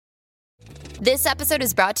This episode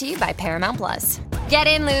is brought to you by Paramount Plus. Get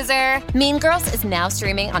in, loser! Mean Girls is now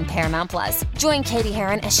streaming on Paramount Plus. Join Katie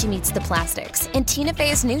Heron as she meets the plastics in Tina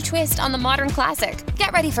Fey's new twist on the modern classic.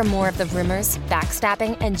 Get ready for more of the rumors,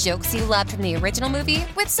 backstabbing, and jokes you loved from the original movie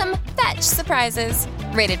with some fetch surprises.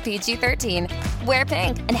 Rated PG-13. Wear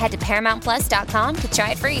pink and head to ParamountPlus.com to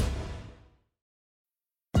try it free.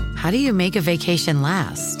 How do you make a vacation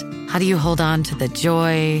last? How do you hold on to the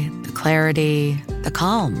joy, the clarity, the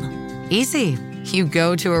calm? Easy. You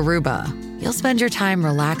go to Aruba. You'll spend your time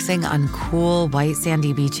relaxing on cool, white,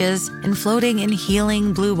 sandy beaches and floating in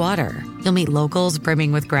healing blue water. You'll meet locals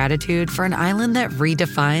brimming with gratitude for an island that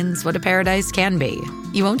redefines what a paradise can be.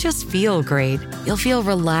 You won't just feel great, you'll feel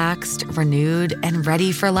relaxed, renewed, and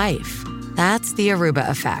ready for life. That's the Aruba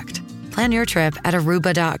effect. Plan your trip at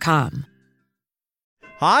Aruba.com.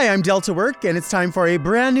 Hi, I'm Delta Work, and it's time for a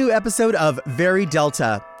brand new episode of Very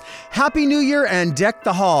Delta. Happy New Year and deck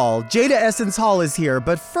the hall. Jada Essence Hall is here,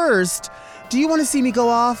 but first, do you want to see me go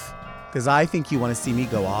off? Because I think you want to see me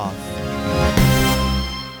go off.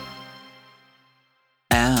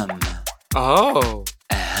 Oh.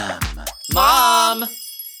 Mom!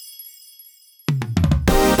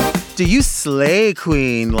 Do you slay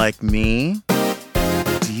queen like me?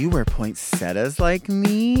 Do you wear poinsettias like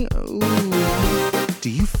me? Ooh. Do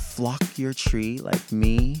you flock your tree like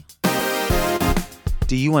me?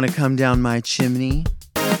 Do you want to come down my chimney?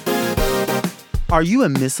 Are you a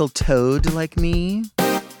mistletoed like me?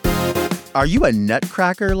 Are you a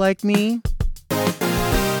nutcracker like me?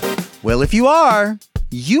 Well, if you are,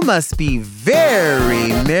 you must be very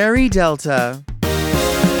Merry Delta.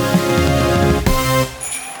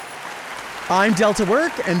 I'm Delta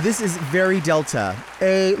Work, and this is Very Delta,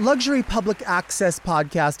 a luxury public access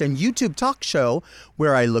podcast and YouTube talk show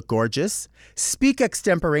where I look gorgeous, speak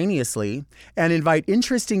extemporaneously, and invite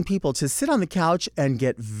interesting people to sit on the couch and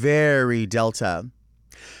get very Delta.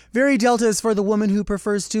 Very Delta is for the woman who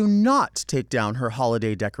prefers to not take down her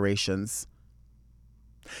holiday decorations.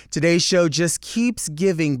 Today's show just keeps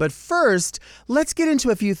giving, but first, let's get into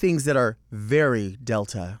a few things that are very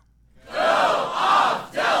Delta. Go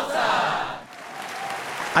off, Delta!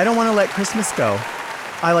 I don't want to let Christmas go.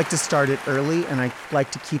 I like to start it early, and I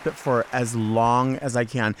like to keep it for as long as I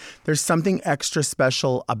can. There's something extra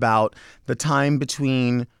special about the time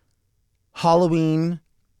between Halloween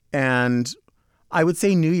and, I would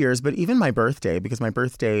say, New Year's, but even my birthday, because my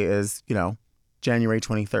birthday is, January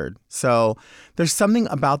 23rd. So there's something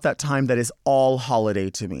about that time that is all holiday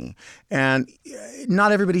to me. And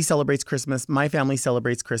not everybody celebrates Christmas. My family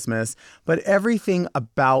celebrates Christmas, but everything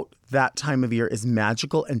about that time of year is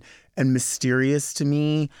magical and mysterious to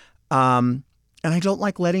me. And I don't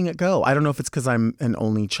like letting it go. I don't know if it's because I'm an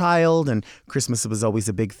only child and Christmas was always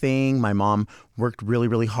a big thing. My mom worked really,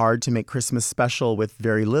 really hard to make Christmas special with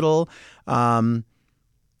very little.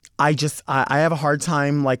 I have a hard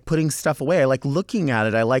time like putting stuff away. I like looking at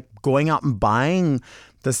it. I like going out and buying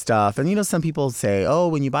the stuff. And some people say, oh,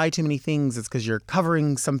 when you buy too many things, it's because you're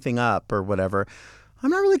covering something up or whatever. I'm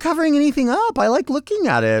not really covering anything up. I like looking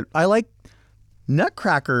at it. I like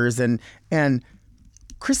nutcrackers and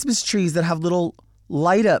Christmas trees that have little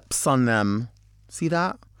light ups on them. See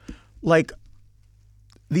that? Like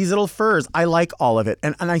these little furs. I like all of it.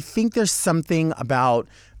 And I think there's something about,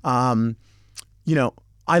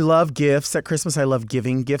 I love gifts at Christmas. I love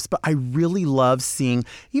giving gifts, but I really love seeing,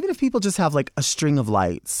 even if people just have like a string of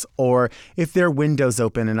lights or if their window's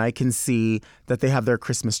open and I can see that they have their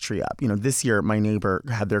Christmas tree up. This year my neighbor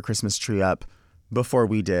had their Christmas tree up before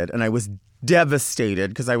we did. And I was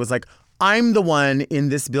devastated because I was like, I'm the one in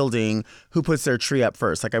this building who puts their tree up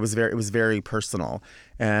first. Like it was very personal.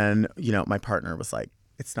 And, my partner was like,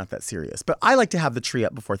 it's not that serious. But I like to have the tree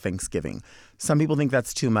up before Thanksgiving. Some people think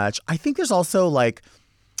that's too much. I think there's also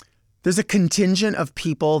there's a contingent of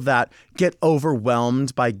people that get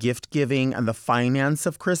overwhelmed by gift giving and the finance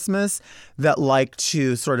of Christmas that like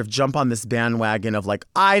to sort of jump on this bandwagon of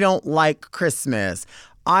I don't like Christmas.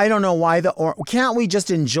 I don't know why can't we just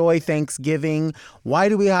enjoy Thanksgiving? Why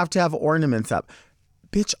do we have to have ornaments up?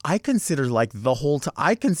 Bitch, I consider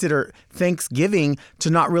I consider Thanksgiving to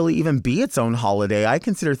not really even be its own holiday. I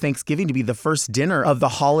consider Thanksgiving to be the first dinner of the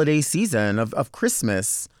holiday season of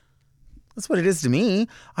Christmas. That's what it is to me.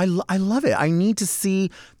 I love it. I need to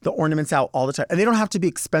see the ornaments out all the time. And they don't have to be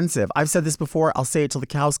expensive. I've said this before. I'll say it till the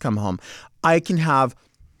cows come home. I can have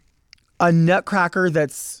a nutcracker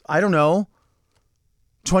that's, I don't know,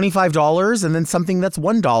 $25 and then something that's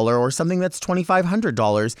 $1 or something that's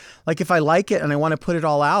 $2,500. Like if I like it and I want to put it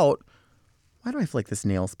all out, why do I feel like this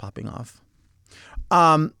nail's popping off?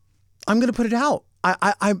 I'm going to put it out.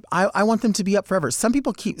 I want them to be up forever. Some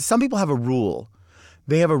people have a rule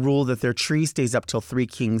they have a rule that their tree stays up till Three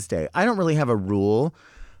Kings Day. I don't really have a rule.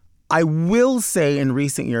 I will say in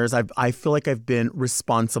recent years, I feel like I've been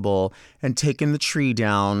responsible and taken the tree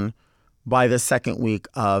down by the second week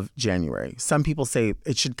of January. Some people say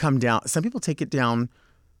it should come down. Some people take it down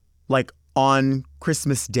like on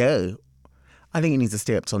Christmas Day. I think it needs to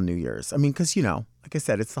stay up till New Year's. I mean, because, like I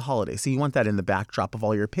said, it's the holiday. So you want that in the backdrop of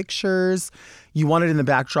all your pictures. You want it in the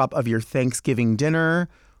backdrop of your Thanksgiving dinner.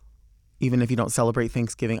 Even if you don't celebrate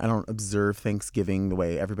Thanksgiving, I don't observe Thanksgiving the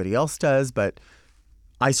way everybody else does, but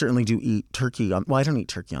I certainly do eat turkey I don't eat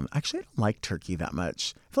turkey actually, I don't like turkey that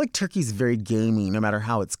much. I feel like turkey's very gamey no matter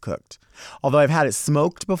how it's cooked. Although I've had it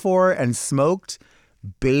smoked before, and smoked,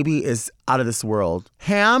 baby, is out of this world.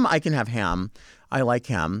 Ham, I can have ham. I like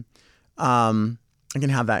ham. I can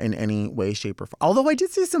have that in any way, shape, or form. Although I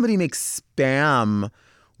did see somebody make Spam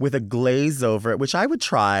with a glaze over it, which I would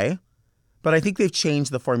try. But I think they've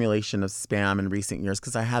changed the formulation of Spam in recent years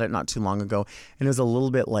because I had it not too long ago and it was a little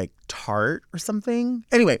bit like tart or something.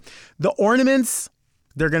 Anyway, the ornaments,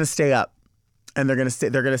 they're going to stay up. And they're going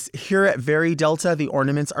to here at Very Delta, the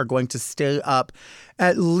ornaments are going to stay up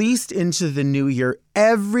at least into the new year.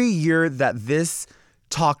 Every year that this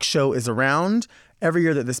talk show is around, every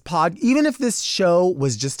year that even if this show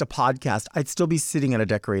was just a podcast, I'd still be sitting at a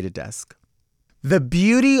decorated desk. The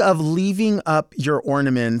beauty of leaving up your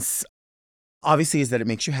ornaments obviously is that it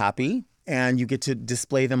makes you happy and you get to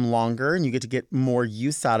display them longer and you get to get more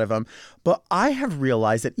use out of them. But I have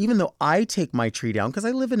realized that even though I take my tree down, because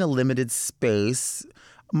I live in a limited space,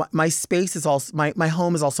 my space is also, my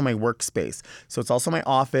home is also my workspace. So it's also my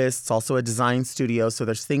office. It's also a design studio. So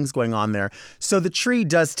there's things going on there. So the tree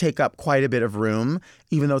does take up quite a bit of room,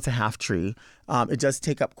 even though it's a half tree. It does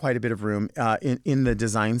take up quite a bit of room in the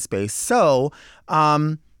design space. So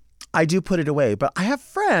I do put it away. But I have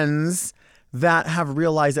friends that have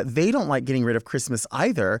realized that they don't like getting rid of Christmas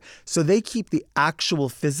either. So they keep the actual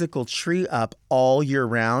physical tree up all year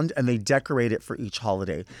round and they decorate it for each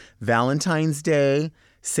holiday. Valentine's Day,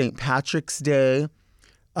 St. Patrick's Day,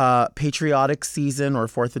 patriotic season or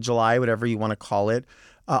 4th of July, whatever you want to call it,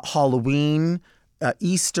 Halloween,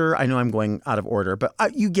 Easter. I know I'm going out of order, but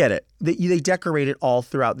you get it. They decorate it all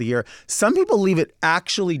throughout the year. Some people leave it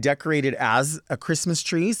actually decorated as a Christmas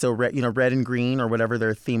tree, so red and green or whatever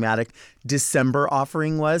their thematic December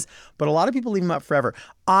offering was. But a lot of people leave them up forever.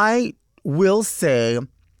 I will say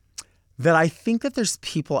that I think that there's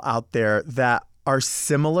people out there that are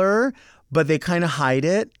similar, but they kind of hide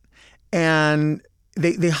it. And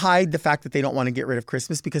they hide the fact that they don't want to get rid of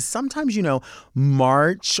Christmas because sometimes,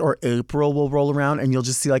 March or April will roll around and you'll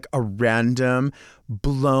just see like a random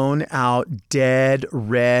blown out, dead,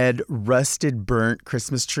 red, rusted, burnt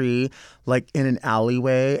Christmas tree like in an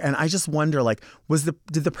alleyway. And I just wonder, like,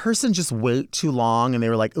 did the person just wait too long and they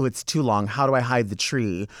were like, oh, it's too long. How do I hide the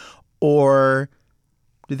tree? Or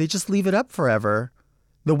did they just leave it up forever?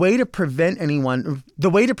 The way to prevent any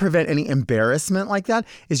embarrassment like that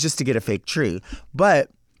is just to get a fake tree.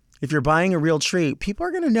 But if you're buying a real tree, people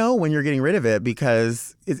are going to know when you're getting rid of it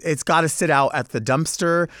because it's got to sit out at the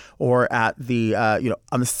dumpster or at the,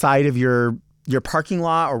 on the side of your parking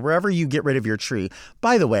lot or wherever you get rid of your tree.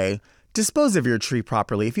 By the way, dispose of your tree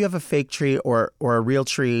properly. If you have a fake tree or a real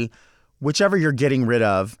tree, whichever you're getting rid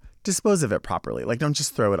of, dispose of it properly. Like, don't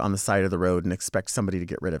just throw it on the side of the road and expect somebody to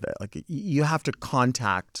get rid of it. Like, you have to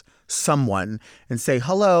contact someone and say,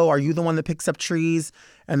 hello, are you the one that picks up trees?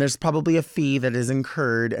 And there's probably a fee that is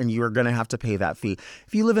incurred and you are going to have to pay that fee.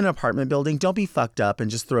 If you live in an apartment building, don't be fucked up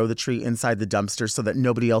and just throw the tree inside the dumpster so that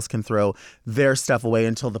nobody else can throw their stuff away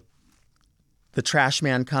until the trash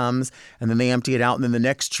man comes and then they empty it out and then the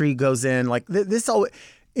next tree goes in. Like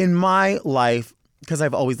in my life, because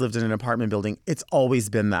I've always lived in an apartment building, it's always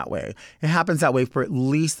been that way. It happens that way for at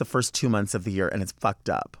least the first 2 months of the year, and it's fucked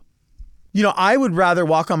up. I would rather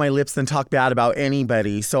walk on my lips than talk bad about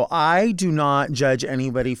anybody, so I do not judge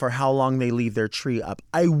anybody for how long they leave their tree up.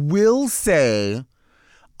 I will say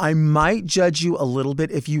I might judge you a little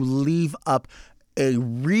bit if you leave up a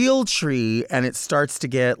real tree and it starts to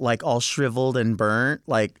get like all shriveled and burnt,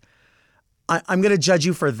 like I'm going to judge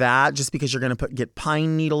you for that just because you're going to get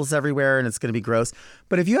pine needles everywhere and it's going to be gross.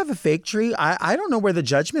 But if you have a fake tree, I don't know where the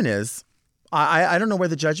judgment is. I don't know where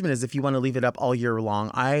the judgment is if you want to leave it up all year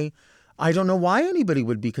long. I don't know why anybody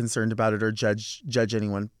would be concerned about it or judge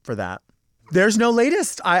anyone for that. There's no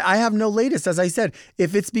latest. I have no latest. As I said,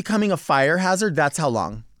 if it's becoming a fire hazard, that's how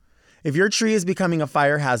long. If your tree is becoming a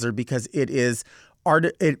fire hazard because if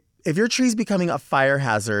your tree is becoming a fire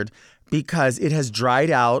hazard because it has dried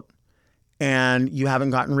out and you haven't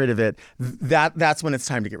gotten rid of it, that's when it's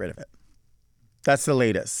time to get rid of it. That's the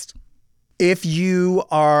latest. If you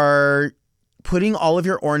are putting all of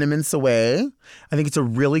your ornaments away. I think it's a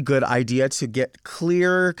really good idea to get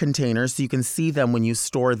clear containers so you can see them when you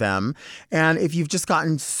store them. And if you've just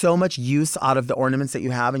gotten so much use out of the ornaments that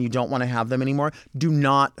you have and you don't want to have them anymore, do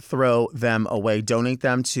not throw them away. Donate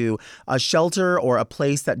them to a shelter or a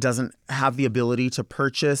place that doesn't have the ability to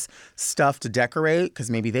purchase stuff to decorate, because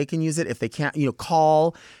maybe they can use it. If they can't,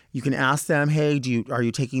 call. You can ask them, hey, are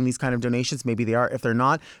you taking these kind of donations? Maybe they are. If they're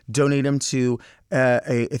not, donate them to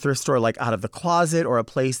a thrift store like Out of the Closet, or a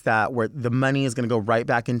place where the money is going to go right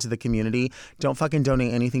back into the community. Don't fucking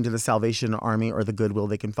donate anything to the Salvation Army or the Goodwill.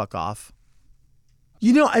 They can fuck off.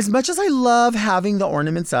 As much as I love having the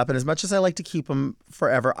ornaments up and as much as I like to keep them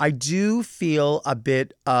forever, I do feel a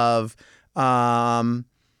bit of...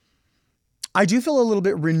 I do feel a little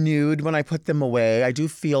bit renewed when I put them away. I do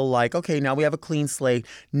feel like, okay, now we have a clean slate.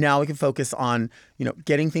 Now we can focus on,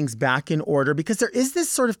 getting things back in order, because there is this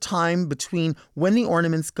sort of time between when the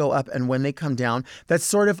ornaments go up and when they come down. That's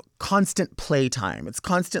sort of constant play time. It's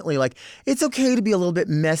constantly like, it's okay to be a little bit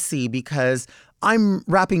messy because I'm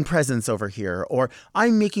wrapping presents over here, or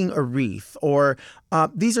I'm making a wreath, or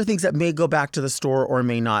these are things that may go back to the store or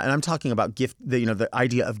may not. And I'm talking about the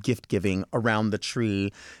idea of gift giving around the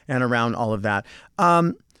tree and around all of that.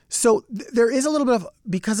 So there is a little bit of,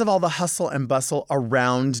 because of all the hustle and bustle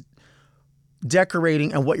around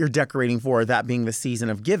decorating and what you're decorating for, that being the season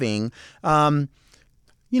of giving, that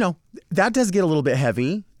does get a little bit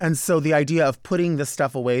heavy. And so the idea of putting the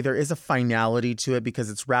stuff away, there is a finality to it because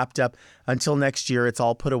it's wrapped up until next year. It's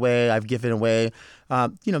all put away. I've given away,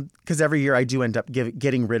 because every year I do end up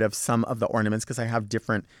getting rid of some of the ornaments because I have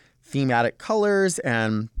different thematic colors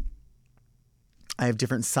and I have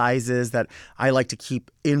different sizes that I like to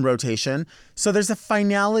keep in rotation. So there's a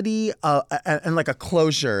finality and like a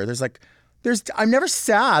closure. I'm never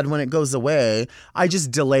sad when it goes away. I just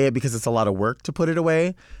delay it because it's a lot of work to put it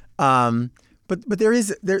away. But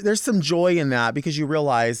there's some joy in that, because you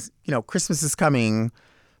realize, Christmas is coming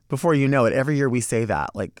before you know it. Every year we say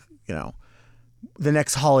that, the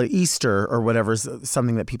next holiday, Easter or whatever, is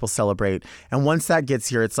something that people celebrate. And once that gets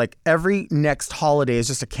here, it's like every next holiday is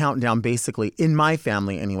just a countdown, basically, in my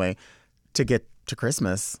family anyway, to get to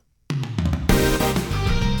Christmas.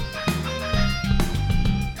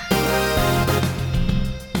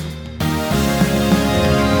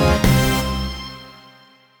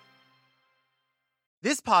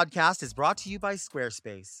 This podcast is brought to you by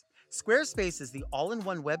Squarespace. Squarespace is the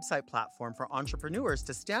all-in-one website platform for entrepreneurs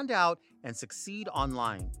to stand out and succeed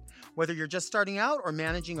online. Whether you're just starting out or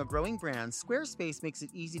managing a growing brand, Squarespace makes it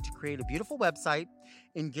easy to create a beautiful website,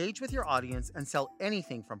 engage with your audience, and sell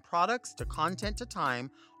anything from products to content to time,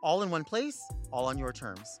 all in one place, all on your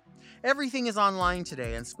terms. Everything is online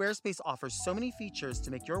today, and Squarespace offers so many features to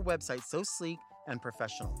make your website so sleek and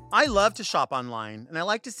professional. I love to shop online, and I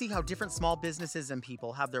like to see how different small businesses and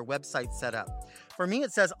people have their websites set up. For me,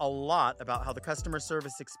 it says a lot about how the customer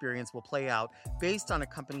service experience will play out based on a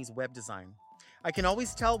company's web design. I can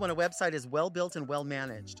always tell when a website is well built and well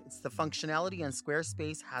managed. It's the functionality, and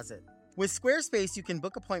Squarespace has it. With Squarespace, you can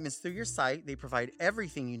book appointments through your site. They provide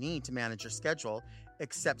everything you need to manage your schedule,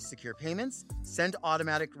 accept secure payments, send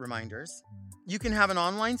automatic reminders. You can have an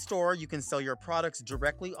online store, you can sell your products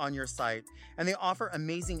directly on your site, and they offer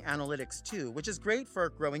amazing analytics too, which is great for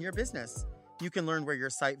growing your business. You can learn where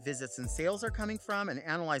your site visits and sales are coming from and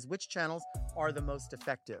analyze which channels are the most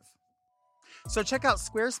effective. So check out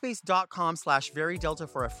squarespace.com/VeryDelta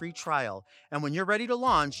for a free trial. And when you're ready to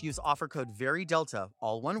launch, use offer code VeryDelta,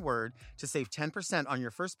 all one word, to save 10% on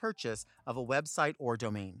your first purchase of a website or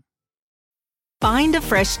domain. Find a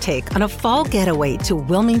fresh take on a fall getaway to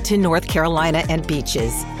Wilmington, North Carolina and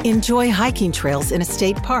beaches. Enjoy hiking trails in a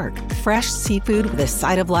state park, fresh seafood with a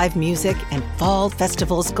side of live music, and fall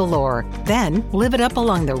festivals galore. Then live it up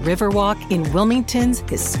along the Riverwalk in Wilmington's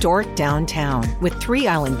historic downtown. With 3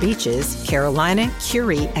 island beaches, Carolina,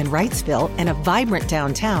 Curie, and Wrightsville, and a vibrant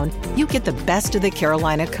downtown, you get the best of the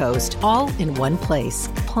Carolina coast all in one place.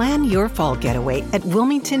 Plan your fall getaway at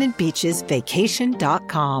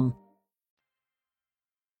WilmingtonandBeachesVacation.com.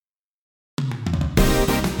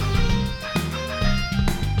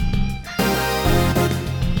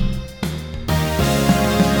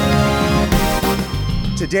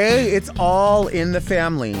 Today, it's all in the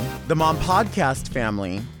family, the Mom Podcast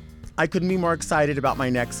family. I couldn't be more excited about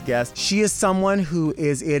my next guest. She is someone who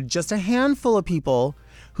is in just a handful of people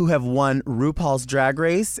who have won RuPaul's Drag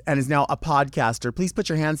Race and is now a podcaster. Please put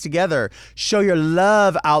your hands together. Show your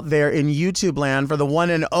love out there in YouTube land for the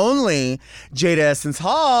one and only Jada Essence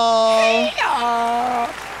Hall. Hey, y'all.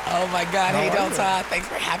 Oh my God. Hey, How are Delta. Thanks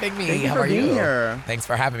for having me. Thank you How for are being you? here. Thanks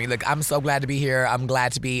for having me. Look, I'm so glad to be here. I'm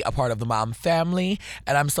glad to be a part of the Mom family.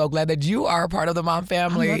 And I'm so glad that you are a part of the Mom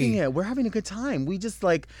family. I'm loving it. We're having a good time. We just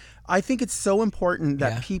I think it's so important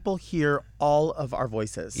that people hear all of our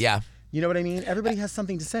voices. Yeah. You know what I mean? Everybody has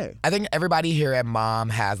something to say. I think everybody here at Mom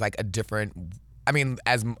has like a different,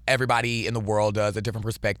 as everybody in the world does, a different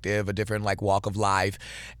perspective, a different like walk of life.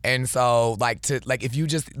 And so if you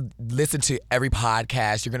just listen to every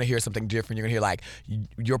podcast, you're going to hear something different. You're going to hear like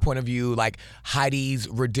your point of view, like Heidi's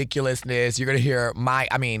ridiculousness. You're going to hear my,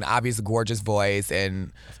 obvious gorgeous voice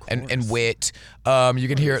and wit. You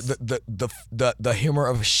can hear the humor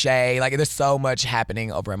of Shay. Like there's so much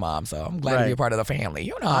happening over at Mom. So I'm glad to be a part of the family.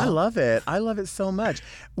 You know, I love it. I love it so much.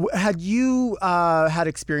 Had you had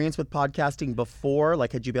experience with podcasting before?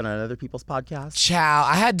 Like, had you been on other people's podcasts? Chow,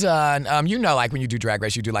 I had done. Like when you do Drag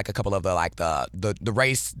Race, you do like a couple of the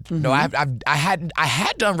race. Mm-hmm. No, I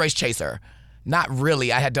had done Race Chaser. Not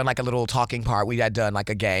really. I had done like a little talking part. We had done like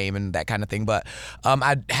a game and that kind of thing, but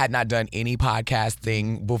I had not done any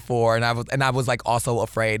podcasting before, and I was like also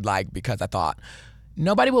afraid, like, because I thought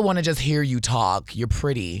nobody would want to just hear you talk. You're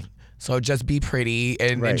pretty. So just be pretty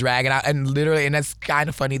and drag. And literally, and that's kind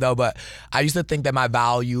of funny though, but I used to think that my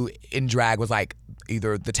value in drag was like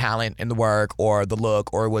either the talent and the work or the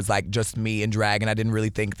look, or it was like just me in drag. And I didn't really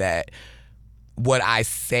think that what I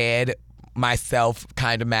said myself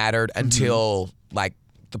kind of mattered until like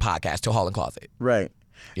the podcast, till Hall and Closet. Right.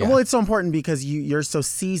 Yeah. Well, it's so important because you're so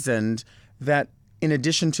seasoned that in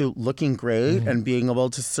addition to looking great and being able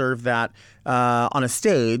to serve that on a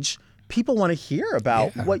stage, people want to hear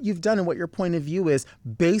about what you've done and what your point of view is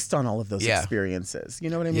based on all of those experiences. You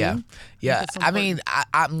know what I mean? Yeah.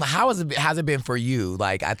 How has it been for you?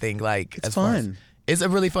 Like, I think like it's fun. It's a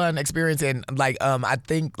really fun experience, and like I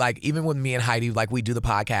think like even with me and Heidi, like we do the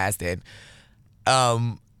podcast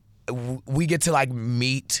and we get to like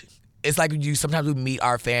meet. It's like sometimes we meet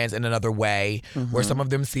our fans in another way, where some of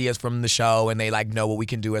them see us from the show and they like know what we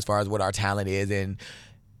can do as far as what our talent is. And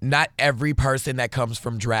not every person that comes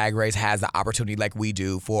from Drag Race has the opportunity like we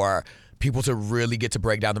do for people to really get to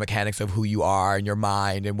break down the mechanics of who you are and your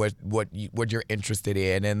mind and what you're interested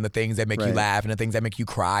in and the things that make you laugh and the things that make you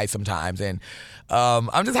cry sometimes. And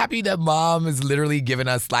I'm just happy that Mom has literally given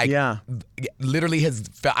us like, I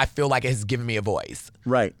feel like it has given me a voice.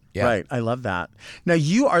 Right. Yeah. Right. I love that. Now,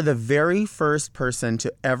 you are the very first person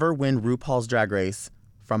to ever win RuPaul's Drag Race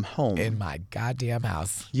from home. In my goddamn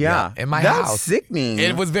house. Yeah. In my That's house. sickening.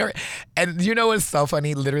 It was very, and you know what's so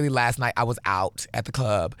funny? Literally last night I was out at the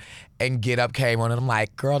club and Get Up came on and I'm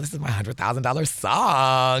like, girl, this is my $100,000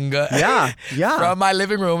 song. Yeah. Yeah. From my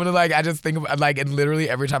living room. And like, I just think of like, and literally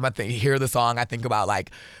every time I hear the song, I think about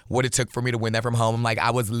like what it took for me to win that from home. I'm like,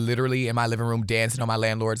 I was literally in my living room dancing on my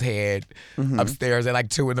landlord's head upstairs at like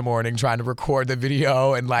 2 a.m. trying to record the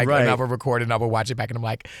video and like, and I would record it and I would watch it back and I'm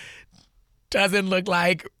like, doesn't look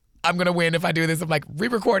like I'm gonna win if I do this. I'm like,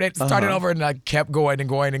 re-record it, start it over, and I kept going and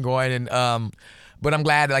going and going. And but I'm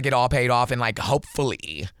glad like it all paid off, and like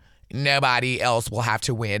hopefully nobody else will have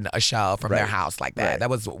to win a show from their house like that. That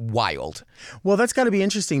was wild. Well, that's got to be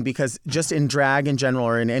interesting because just in drag in general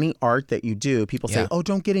or in any art that you do, people say, oh,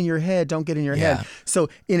 don't get in your head, don't get in your head. So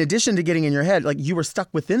in addition to getting in your head, like you were stuck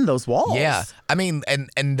within those walls. Yeah. I mean,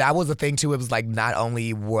 and that was the thing too. It was like not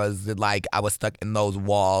only was it like I was stuck in those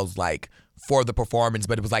walls like for the performance,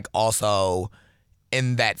 but it was like also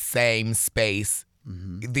in that same space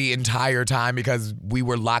the entire time because we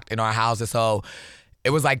were locked in our houses. So it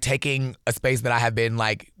was like taking a space that I have been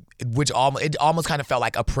like, it almost kind of felt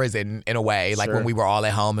like a prison in a way. Like when we were all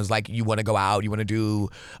at home, it's like you want to go out, you want to do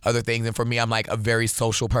other things. And for me, I'm like a very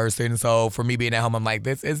social person. So for me being at home, I'm like,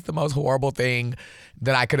 this is the most horrible thing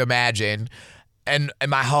that I could imagine. And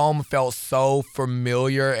my home felt so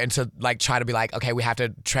familiar, and to like try to be like, okay, we have to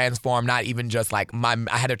transform, not even just like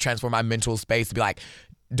I had to transform my mental space to be like,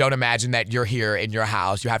 don't imagine that you're here in your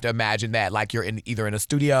house. You have to imagine that like you're either in a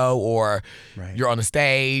studio or you're on a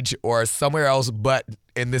stage or somewhere else, but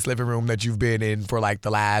in this living room that you've been in for like the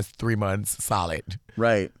last 3 months solid.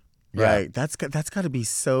 Right. Yeah. Right. That's got to be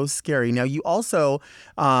so scary. Now you also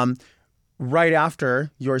right after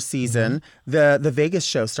your season, the Vegas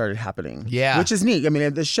show started happening. Yeah. Which is neat. I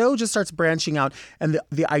mean, the show just starts branching out. And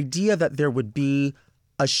the idea that there would be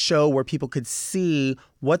a show where people could see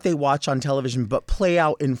what they watch on television, but play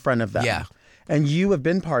out in front of them. Yeah. And you have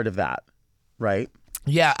been part of that, right?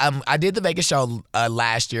 Yeah, I did the Vegas show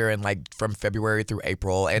last year and like from February through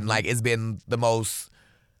April. And like it's been the most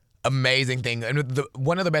amazing thing. And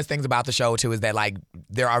one of the best things about the show too is that like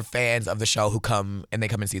there are fans of the show who come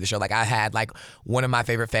and see the show. Like I had like one of my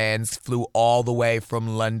favorite fans flew all the way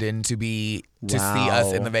from London to see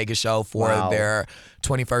us in the Vegas show for their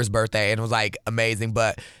 21st birthday, and it was like amazing.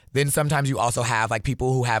 But then sometimes you also have like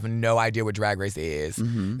people who have no idea what Drag Race is.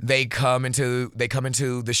 They come into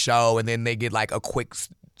the show and then they get like a quick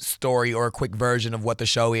story or a quick version of what the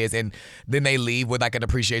show is, and then they leave with like an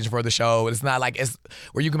appreciation for the show. It's not like it's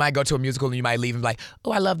where you might go to a musical and you might leave and be like,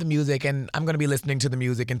 oh, I love the music and I'm going to be listening to the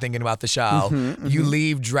music and thinking about the show. You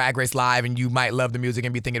leave Drag Race Live and you might love the music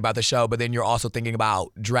and be thinking about the show, but then you're also thinking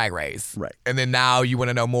about Drag Race. Right. And then now you want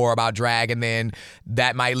to know more about drag, and then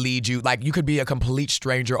that might lead you, like you could be a complete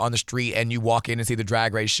stranger on the street and you walk in and see the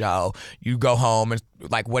Drag Race show. You go home and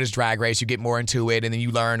like, what is Drag Race? You get more into it, and then you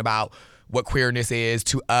learn about what queerness is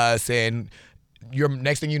to us, and your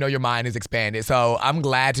next thing you know, your mind is expanded. So I'm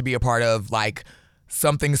glad to be a part of like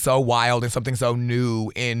something so wild and something so new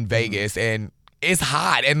in Vegas, and it's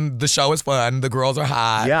hot, and the show is fun. The girls are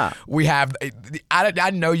hot. Yeah, we have.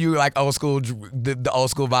 I know you like old school, the old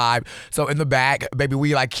school vibe. So in the back, baby,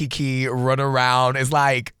 we like kiki, run around. It's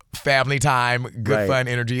like family time, good fun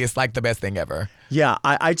energy. It's like the best thing ever. Yeah,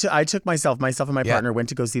 I took myself and my partner went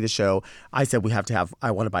to go see the show. I said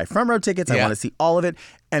I want to buy front row tickets. I want to see all of it.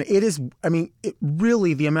 And it is, I mean, it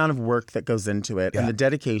really, the amount of work that goes into it and the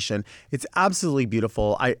dedication, it's absolutely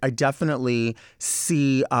beautiful. I definitely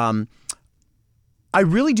see, I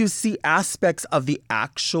really do see aspects of the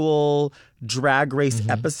actual Drag Race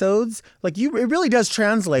episodes. Like it really does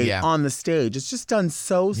translate on the stage. It's just done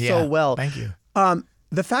so well. Thank you.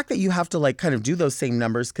 The fact that you have to like kind of do those same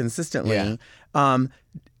numbers consistently,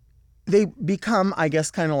 they become, I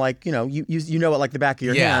guess, kind of like, you know it like the back of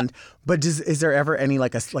your hand. But is there ever any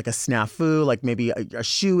like a snafu, like maybe a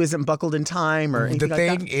shoe isn't buckled in time or anything the like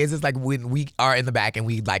that? thing is like when we are in the back and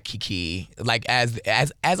we like kiki, like as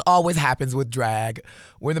always happens with drag,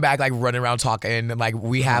 we're in the back like running around talking, and like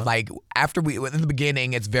we have like after we in the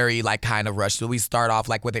beginning it's very like kind of rushed. So we start off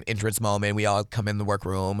like with an entrance moment. We all come in the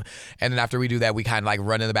workroom, and then after we do that, we kind of like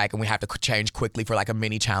run in the back and we have to change quickly for like a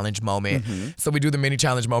mini challenge moment. So we do the mini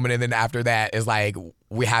challenge moment, and then after that is like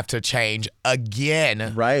we have to change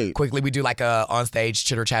again. Right. Quickly, we do like a onstage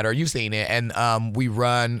chitter chatter. You've seen it, and we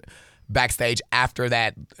run backstage after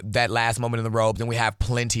that last moment in the robes, and we have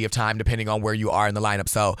plenty of time depending on where you are in the lineup.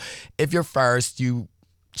 So if you're first, you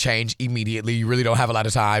change immediately. You really don't have a lot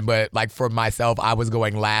of time. But like for myself, I was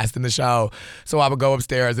going last in the show, so I would go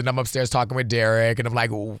upstairs, and I'm upstairs talking with Derek, and I'm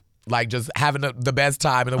like just having the best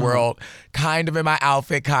time in the world, kind of in my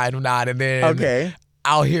outfit, kind of not, and then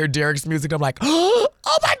I'll hear Derek's music, and I'm like, oh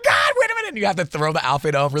my God, wait a minute. And you have to throw the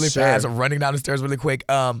outfit off really fast, running down the stairs really quick.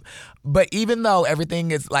 But even though everything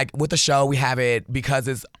is like with the show, we have it because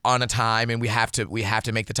it's on a time, and we have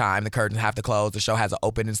to make the time. The curtains have to close. The show has to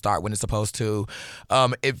open and start when it's supposed to.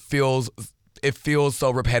 It feels so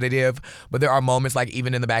repetitive, but there are moments like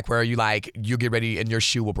even in the back where you get ready and your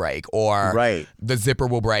shoe will break or the zipper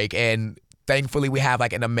will break, and thankfully, we have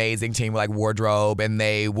like an amazing team like wardrobe, and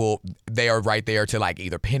they are right there to like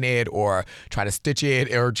either pin it or try to stitch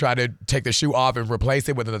it or try to take the shoe off and replace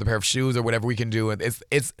it with another pair of shoes or whatever we can do. And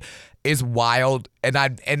it's wild, and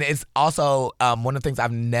it's also one of the things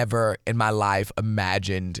I've never in my life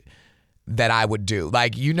imagined that I would do.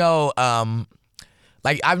 Like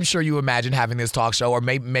like I'm sure you imagine having this talk show, or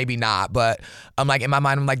maybe not, but I'm like in my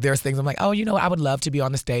mind, I'm like there's things I'm like, oh, I would love to be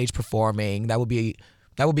on the stage performing. That would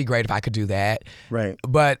be great if I could do that. Right.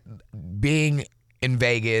 But being in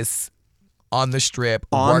Vegas on the Strip,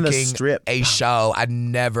 working a show, I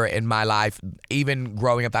never in my life, even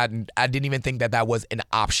growing up, I didn't even think that was an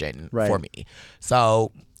option for me.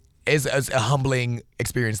 So it's a humbling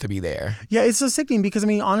experience to be there. Yeah, it's so sickening because, I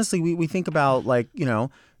mean, honestly, we think about like,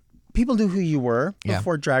 people knew who you were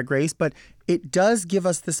before Drag Race, but it does give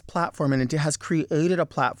us this platform, and it has created a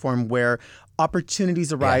platform where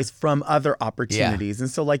opportunities arise from other opportunities. And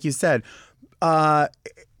so like you said,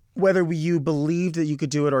 whether you believed that you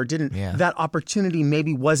could do it or didn't, that opportunity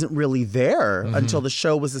maybe wasn't really there until the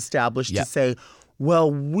show was established to say,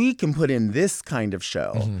 well, we can put in this kind of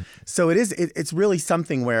show. So it's really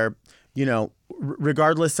something where,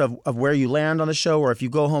 regardless of where you land on the show, or if you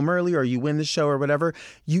go home early or you win the show or whatever,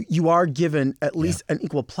 you are given at least an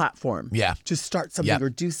equal platform to start something or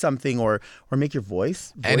do something or make your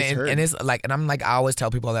voice heard. And it's like, and I'm like, I always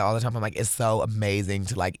tell people that all the time. I'm like, it's so amazing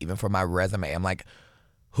to like, even for my resume, I'm like,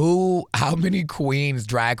 how many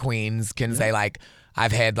drag queens can say like,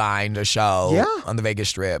 I've headlined a show on the Vegas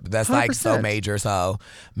Strip. That's 100%. Like so major. So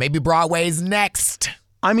maybe Broadway's next.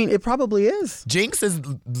 I mean, it probably is. Jinx is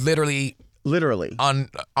literally on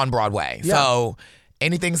Broadway. So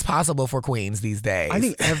anything's possible for queens these days. I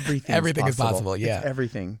think everything is possible. Yeah, it's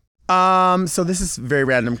everything. So this is a very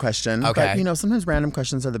random question. Okay. But, sometimes random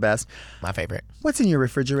questions are the best. My favorite. What's in your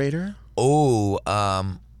refrigerator? Oh,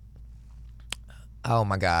 oh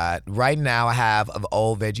my God. Right now I have an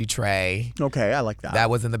old veggie tray. Okay, I like that. That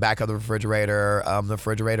was in the back of the refrigerator. The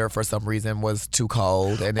refrigerator, for some reason, was too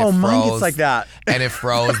cold. And it froze. Mine gets like that. And it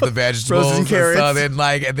froze the vegetables. Frozen carrots. So then,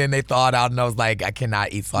 and then they thawed out, and I was like, I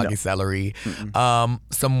cannot eat soggy celery.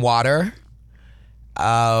 Some water.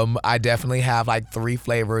 I definitely have 3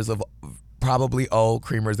 flavors of probably old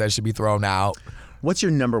creamers that should be thrown out. What's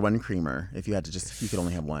your number one creamer if you could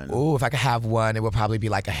only have one? Ooh, if I could have one, it would probably be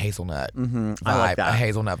a hazelnut vibe. I like that. A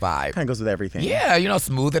hazelnut vibe. Kind of goes with everything. Yeah,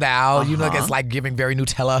 smooth it out. It's like giving very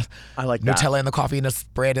Nutella. I like that. Nutella in the coffee and the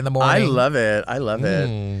spread in the morning. I love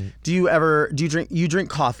it. Do you drink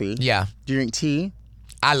coffee? Yeah. Do you drink tea?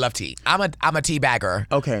 I love tea. I'm a tea bagger.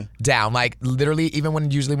 Okay. Down. Literally, even when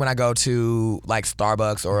I go to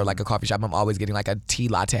Starbucks or a coffee shop, I'm always getting a tea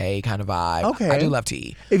latte kind of vibe. Okay. I do love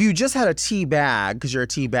tea. If you just had a tea bag, because you're a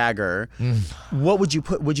tea bagger, what would you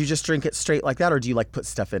put? Would you just drink it straight like that, or do you put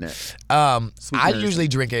stuff in it? I usually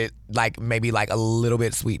drink it maybe a little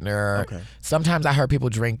bit sweetener. Okay. Sometimes I heard people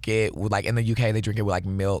drink it with in the UK, they drink it with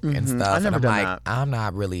milk and stuff. I've never and done I'm that. I'm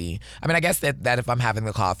not really. I mean, I guess that if I'm having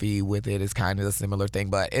the coffee with it, it's kind of a similar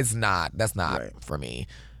thing, but it's not. That's not Right. for me.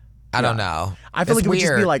 I don't know. I feel It's like it would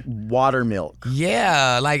just be weird. water milk.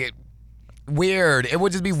 Yeah, weird. It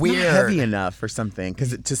would just be weird. Not heavy enough or something,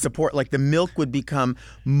 because to support the milk would become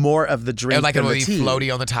more of the drink It than would the be tea.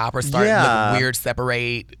 floaty on the top or start looking weird,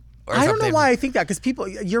 separate. Or I something. don't know why I think that, because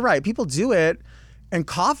you're right, people do it, and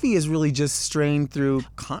coffee is really just strained through.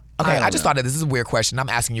 Okay, I just thought that this is a weird question. I'm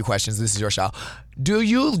asking you questions. This is your show. Do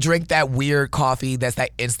you drink that weird coffee that's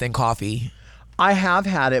that instant coffee? I have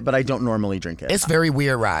had it, but I don't normally drink it. It's very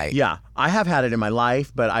weird, right? Yeah, I have had it in my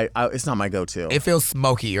life, but I it's not my go-to. It feels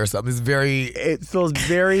smoky or something. It's very. It feels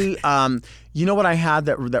very. You know what I had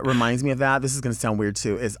that reminds me of that? This is going to sound weird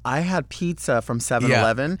too. Is I had pizza from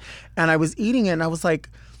 7-Eleven, and I was eating it, and I was like,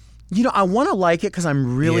 I want to like it because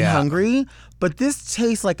I'm really hungry, but this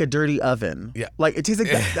tastes like a dirty oven. Yeah. It tastes like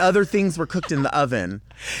the other things were cooked in the oven.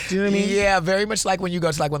 Do you know what I mean? Yeah, very much like when you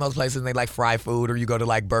go to one of those places and they fry food, or you go to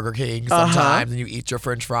Burger King sometimes and you eat your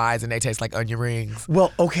French fries and they taste like onion rings.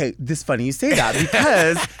 Well, okay, this is funny you say that,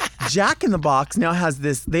 because Jack in the Box now has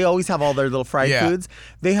this. They always have all their little fried foods.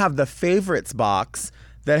 They have the favorites box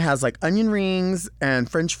that has onion rings and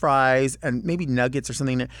French fries and maybe nuggets or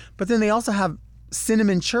something. But then they also have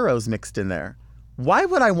cinnamon churros mixed in there. Why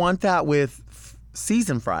would I want that with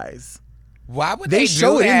seasoned fries? Why would They they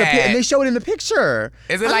show do it that? and they show it in the picture.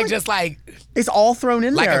 Is it I'm it's all thrown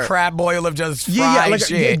in there? a crab boil of just fried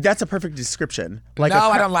shit? Yeah, that's a perfect description. No,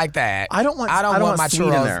 I don't like that. I don't want my sweet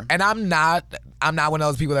in churros. there. And I'm not one of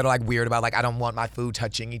those people that are weird about I don't want my food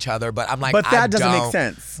touching each other. But I'm But that doesn't make don't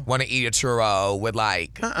sense. Want to eat a churro with Why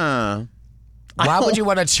would you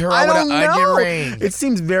want a churro I with don't an onion know. ring? It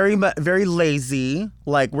seems very, very lazy.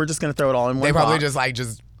 We're just gonna throw it all in one. They probably box.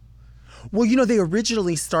 just. Well, they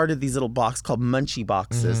originally started these little boxes called munchie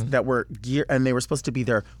boxes that were and they were supposed to be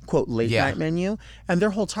their quote late night menu, and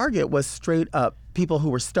their whole target was straight up people who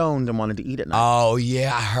were stoned and wanted to eat at night. Oh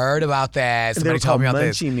yeah, I heard about that. They Somebody were told called me about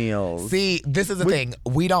this. munchie meals. See, this is the thing.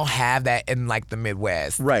 We don't have that in the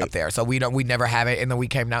Midwest Right. up there. So we never have it. And then we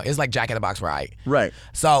came down. It's like Jack in the Box, right? Right.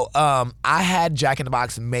 So I had Jack in the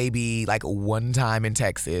Box maybe one time in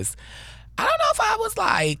Texas. I don't know if I was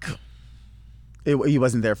He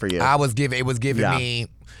wasn't there for you. it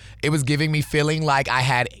was giving me feeling like I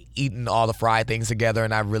had eaten all the fried things together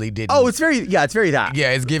and I really didn't. Oh, it's very that. Yeah,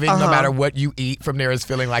 it's giving no matter what you eat from there is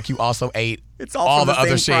feeling like you also ate It's all from the the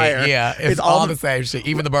other same shit. fryer. Yeah, it's all the same shit,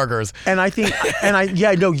 even the burgers. And I think,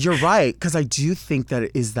 no, you're right, because I do think that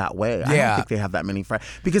it is that way. I don't Yeah. think they have that many fries,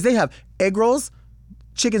 because they have egg rolls,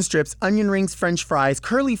 chicken strips, onion rings, French fries,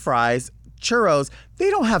 curly fries, churros. They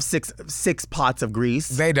don't have six pots of grease.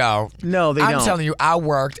 They don't. No, they I'm don't. telling you, I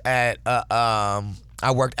worked at a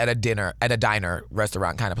diner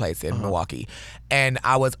restaurant kind of place in Milwaukee, and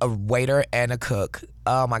I was a waiter and a cook.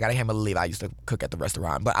 Oh my God, I can't believe I used to cook at the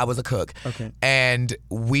restaurant, but I was a cook. Okay. And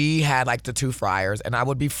we had the 2 fryers, and I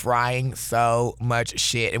would be frying so much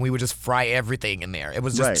shit, and we would just fry everything in there. It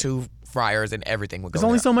was just Right. 2 fryers, and everything would go There's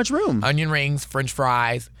only there. so much room. Onion rings, French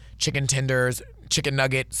fries, chicken tenders, chicken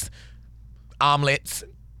nuggets, omelets.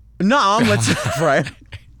 Not omelets, right?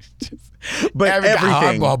 But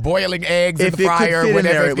everything. Boiling eggs in If the it could fryer, fit in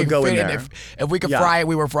whatever there, it would go in there. If we could fry it,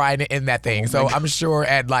 we were frying it in that thing. So I'm sure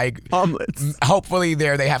at like omelets. Hopefully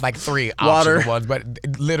there they have like 3 Water. optional ones, but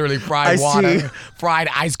literally fried Iced water, tea. fried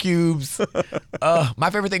ice cubes. My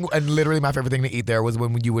favorite thing, and literally my favorite thing to eat there was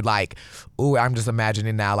when you would like, I'm just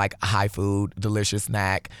imagining now like high food, delicious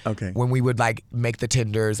snack. Okay. When we would like make the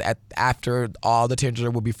tenders after all the tenders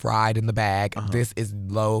would be fried in the bag. This is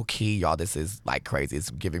low key, y'all. This is like crazy. It's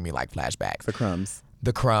giving me like flashbacks. The crumbs.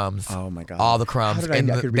 The crumbs. Oh my God. All the crumbs. How did I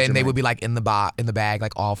And could read then your they mind. would be like in the bag,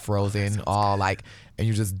 like all frozen, all like, and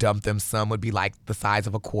you just dump them. Some would be like the size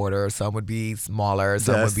of a quarter. Some would be smaller.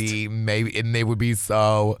 Some would Dust. be maybe, and they would be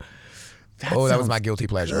so. That was my guilty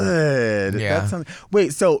pleasure. Good. Yeah.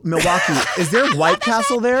 Wait, so Milwaukee, is there White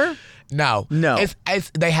Castle there? No. No.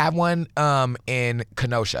 It's they have one in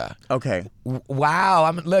Kenosha. Okay.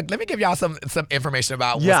 Wow. Look, let me give y'all some information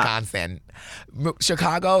about Wisconsin.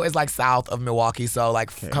 Chicago is like south of Milwaukee, so like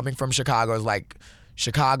coming from Chicago is like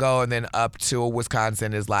Chicago, and then up to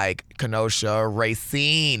Wisconsin is like Kenosha,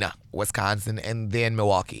 Racine, Wisconsin, and then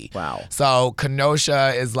Milwaukee. Wow. So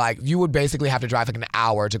Kenosha is like, you would basically have to drive like an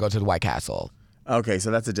hour to go to the White Castle. Okay, so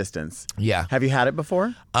that's a distance. Yeah. Have you had it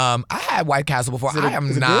before? I had White Castle before. I am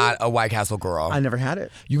is it not good? a White Castle girl. I never had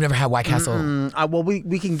it. You've never had White Castle? Well,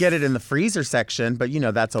 we can get it in the freezer section, but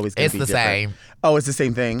that's always going It's to be the different. same. Oh, it's the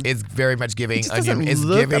same thing? It's very much giving just onion. doesn't It's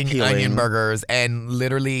look giving appealing. onion burgers, and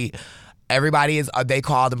literally everybody is. They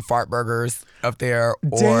call them fart burgers up there,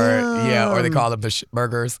 or they call them the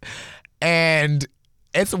burgers, and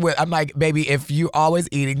I'm like, baby, if you're always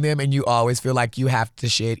eating them and you always feel like you have to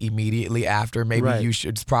shit immediately after, maybe you should.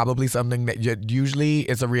 It's probably something that usually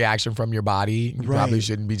it's a reaction from your body. You probably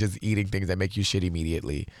shouldn't be just eating things that make you shit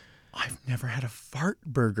immediately. I've never had a fart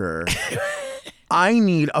burger. I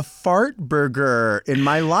need a fart burger in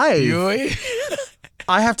my life.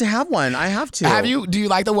 I have to have one. I have to. Have you? Do you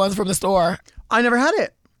like the ones from the store? I never had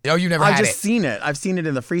it. Oh, you never had it? I've just seen it. I've seen it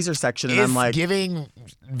in the freezer section, and It's I'm like, giving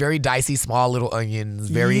very dicey, small little onions,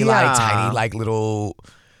 very like tiny, like little.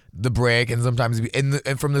 The bread, and sometimes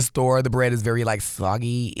and from the store, the bread is very like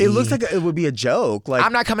soggy. it looks like it would be a joke. Like,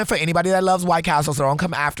 I'm not coming for anybody that loves White Castle, so don't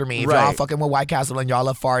come after me. If y'all fucking with White Castle and y'all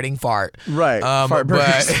are farting, fart. Right. Fart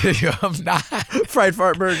burgers. But I'm not. Fried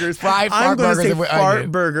fart burgers. Fried fart I'm going to burgers say with fart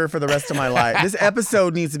onion. burger for the rest of my life. This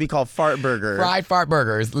episode needs to be called Fart Burger. Fried fart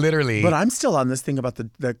burgers, literally. But I'm still on this thing about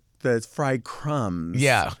the fried crumbs.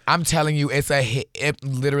 Yeah, I'm telling you, it's a hit. It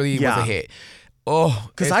literally was a hit. Oh,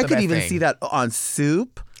 Because I could even see that on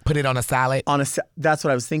soup. Put it on a salad. That's what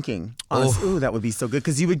I was thinking. Ooh, that would be so good.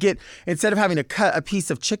 Because you would get, instead of having to cut a piece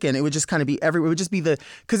of chicken, it would just kind of be everywhere. It would just be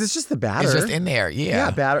because it's just the batter. It's just in there, yeah. Yeah,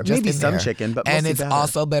 batter. Just Maybe in some there. chicken, but and mostly it's batter.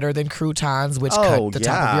 also better than croutons, which cut the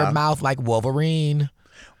top of your mouth like Wolverine.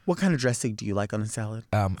 What kind of dressing do you like on a salad?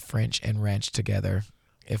 French and ranch together,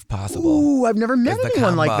 if possible. Ooh, I've never met It's the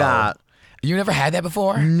anyone like combo. that. You never had that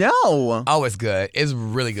before? No. Oh, it's good. It's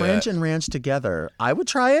really good. French and ranch together. I would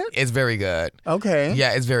try it. It's very good. Okay.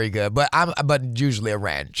 Yeah, it's very good. But I'm usually a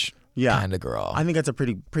ranch kind of girl. I think that's a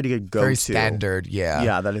pretty good go-to. Very standard, yeah.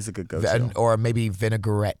 Yeah, that is a good go-to. Or maybe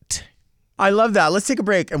vinaigrette. I love that. Let's take a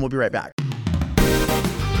break and we'll be right back.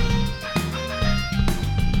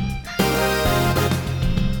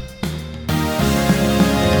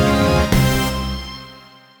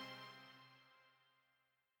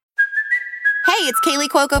 Hey, it's Kaylee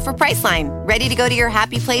Cuoco for Priceline. Ready to go to your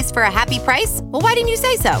happy place for a happy price? Well, why didn't you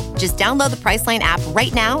say so? Just download the Priceline app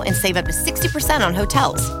right now and save up to 60% on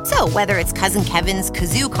hotels. So whether it's Cousin Kevin's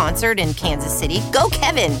Kazoo Concert in Kansas City, go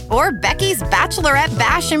Kevin, or Becky's Bachelorette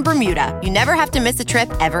Bash in Bermuda, you never have to miss a trip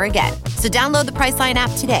ever again. So download the Priceline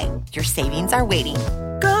app today. Your savings are waiting.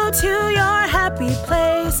 Go to your happy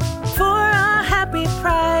place for a happy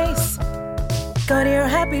price. Go to your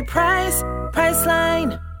happy price,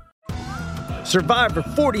 Priceline. Survivor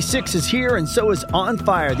 46 is here, and so is On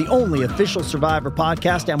Fire, the only official Survivor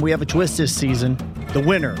podcast, and we have a twist this season. The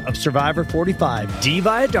winner of Survivor 45, Dee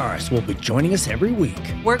Valladares, will be joining us every week.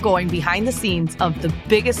 We're going behind the scenes of the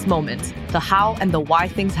biggest moments, the how and the why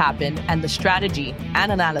things happen, and the strategy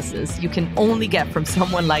and analysis you can only get from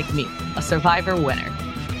someone like me, a Survivor winner.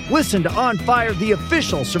 Listen to On Fire, the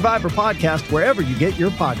official Survivor podcast, wherever you get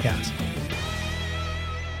your podcasts.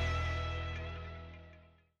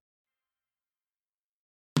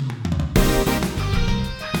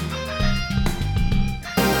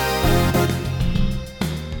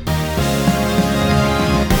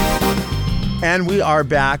 And we are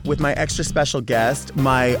back with my extra special guest,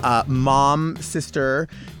 my mom sister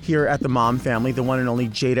here at the Mom Family, the one and only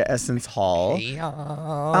Jada Essence Hall.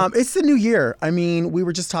 Yeah. It's the new year. I mean, we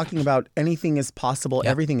were just talking about anything is possible,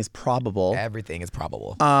 everything is probable. Everything is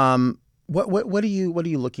probable. What are you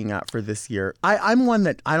looking at for this year? I'm one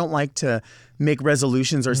that I don't like to make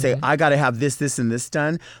resolutions or say I got to have this, and this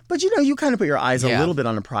done. But you kind of put your eyes a little bit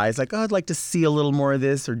on a prize. Like, I'd like to see a little more of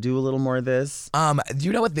this or do a little more of this.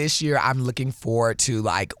 You know what? This year I'm looking forward to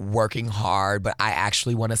like working hard, but I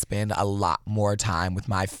actually want to spend a lot more time with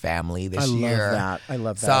my family this year. I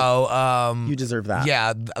love that. So you deserve that.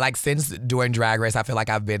 Yeah, like since doing Drag Race, I feel like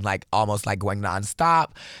I've been like almost like going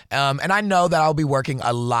nonstop. And I know that I'll be working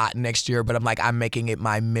a lot next year, but I'm making it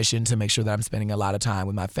my mission to make sure that I'm spending a lot of time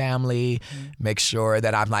with my family. Make sure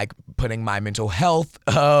that I'm like putting my mental health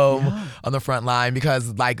on the front line,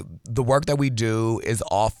 because like the work that we do is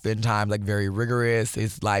oftentimes like very rigorous.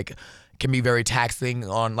 It's like can be very taxing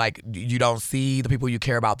on like you don't see the people you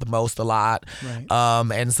care about the most a lot.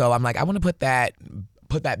 Right. And so I'm like, I want to put that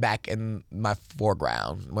back in my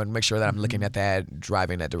foreground. I want to make sure that I'm looking at that,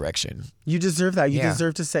 driving that direction. You deserve that. You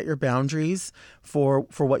deserve to set your boundaries for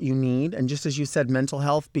what you need. And just as you said, mental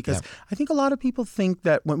health, because I think a lot of people think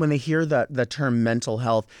that when they hear the term mental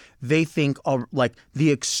health, they think of like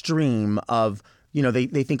the extreme of,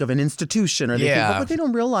 they think of an institution, or they think, but what they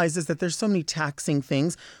don't realize is that there's so many taxing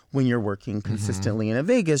things when you're working consistently in a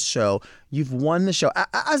Vegas show. You've won the show.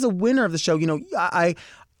 As a winner of the show,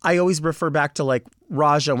 I always refer back to like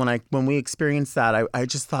Raja when we experienced that. I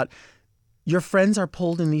just thought your friends are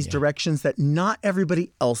pulled in these directions that not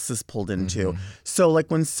everybody else is pulled into. So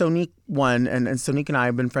like when Sonique won, and Sonique and I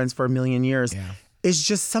have been friends for a million years, it's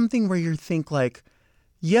just something where you think like,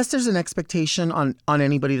 yes, there's an expectation on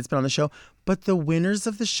anybody that's been on the show, but the winners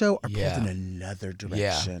of the show are pulled in another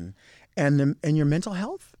direction. And your mental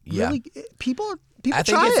health, really, people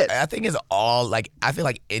try it. I think it's all like, I feel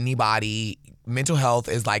like anybody. Mental health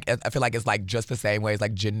is like, I feel like it's like just the same way as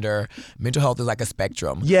like gender. Mental health is like a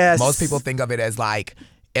spectrum. Yes. Most people think of it as like,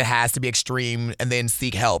 it has to be extreme and then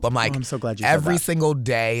seek help. I'm like, I'm so glad you said every that. single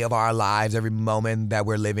day of our lives, every moment that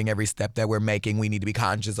we're living, every step that we're making, we need to be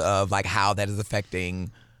conscious of like how that is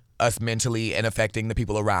affecting us mentally and affecting the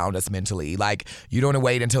people around us mentally. Like, you don't want to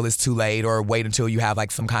wait until it's too late or wait until you have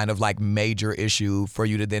like some kind of like major issue for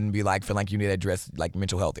you to then be like, feel like you need to address like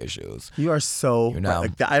mental health issues. You are so right.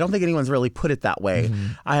 Like, I don't think anyone's really put it that way.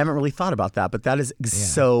 I haven't really thought about that, but that is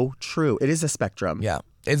so true. It is a spectrum. Yeah.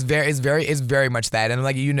 It's very much that, and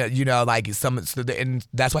like like and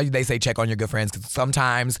that's why they say check on your good friends, because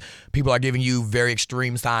sometimes people are giving you very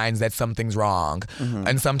extreme signs that something's wrong,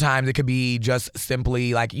 and sometimes it could be just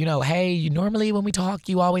simply like hey, normally when we talk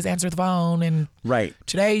you always answer the phone, and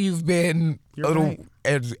today you've been a little.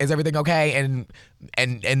 Is everything okay?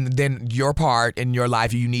 And then your part in your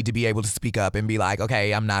life, you need to be able to speak up and be like,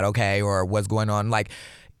 okay, I'm not okay, or what's going on, like.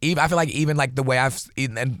 I feel like even like the way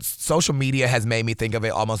and social media has made me think of it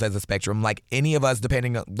almost as a spectrum. Like any of us,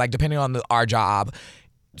 depending on our job,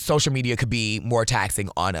 social media could be more taxing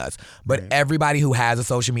on us. But everybody who has a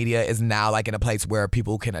social media is now like in a place where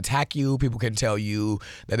people can attack you, people can tell you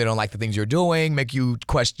that they don't like the things you're doing, make you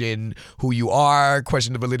question who you are,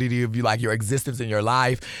 question the validity of your existence in your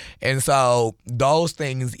life. And so those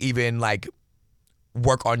things even like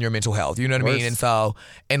work on your mental health, you know what I mean? And so,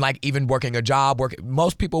 and like even working a job,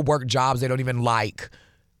 most people work jobs they don't even like.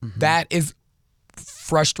 That is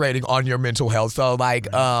frustrating on your mental health. So like,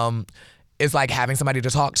 it's like having somebody to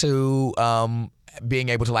talk to, being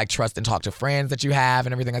able to like trust and talk to friends that you have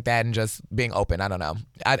and everything like that, and just being open. I don't know.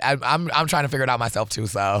 I'm trying to figure it out myself too.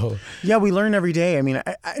 So yeah, we learn every day. I mean,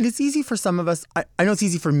 and it's easy for some of us. I know it's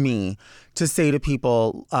easy for me to say to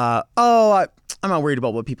people, I'm not worried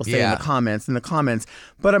about what people say in the comments,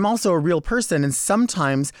 but I'm also a real person, and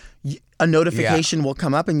sometimes a notification will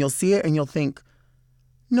come up and you'll see it and you'll think,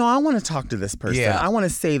 no, I want to talk to this person. I want to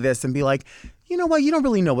say this and be like, you know what? You don't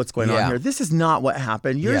really know what's going on here. This is not what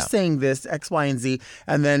happened. You're saying this, X, Y, and Z.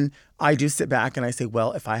 And then I do sit back and I say,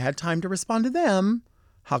 well, if I had time to respond to them,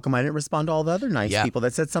 how come I didn't respond to all the other nice people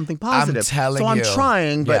that said something positive? I'm telling you. I'm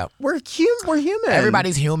trying, but we're human.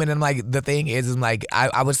 Everybody's human. And like the thing is like,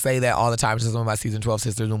 I would say that all the time to some of my season 12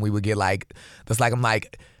 sisters when we would get like, that's like, I'm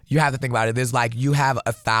like, you have to think about it. There's like, you have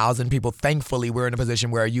 1,000 people. Thankfully, we're in a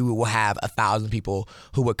position where you will have 1,000 people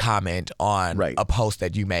who would comment on a post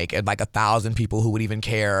that you make, and like 1,000 people who would even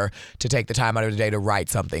care to take the time out of the day to write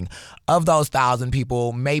something. Of those 1,000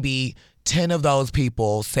 people, maybe 10 of those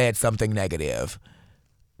people said something negative.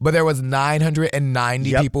 But there was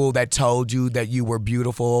 990 people that told you that you were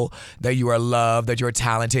beautiful, that you are loved, that you're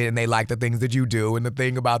talented, and they like the things that you do. And the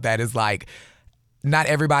thing about that is like, not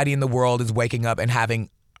everybody in the world is waking up and having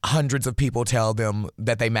hundreds of people tell them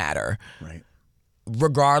that they matter. Right.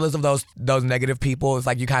 Regardless of those negative people, it's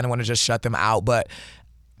like you kind of want to just shut them out. But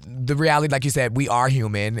the reality, like you said, we are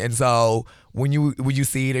human, and so when you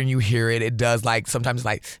see it and you hear it, it does like sometimes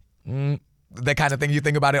like The kind of thing you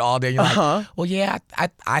think about it all day. You're like, well, yeah,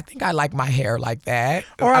 I think I like my hair like that.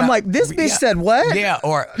 Or I'm like, this bitch said what? Yeah,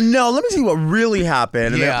 or... No, let me see what really happened.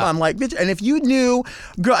 And Yeah. then I'm like, bitch, and if you knew,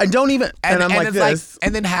 girl, and don't even, and I'm like it's this.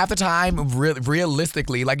 and then half the time,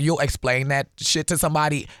 realistically, like you'll explain that shit to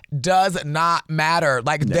somebody, does not matter.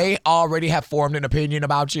 Like they already have formed an opinion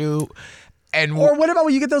about you. And Or what about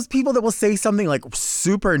when you get those people that will say something like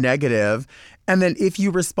super negative, and then if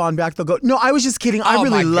you respond back, they'll go, no, I was just kidding. I Oh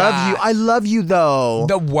really my love God. you. I love you though.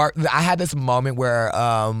 I had this moment where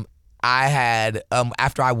I had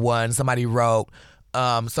after I won, somebody wrote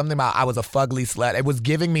something about I was a fugly slut. It was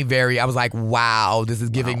giving me I was like, wow, this is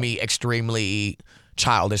giving me extremely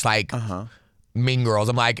childish, like Mean Girls.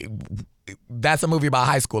 I'm like, that's a movie about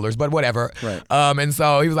high schoolers, but whatever. Right. And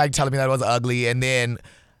so he was like telling me that I was ugly, and then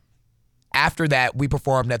after that, we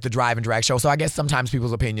performed at the Drive and Drag show. So I guess sometimes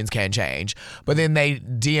people's opinions can change. But then they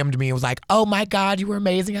DM'd me and was like, oh my God, you were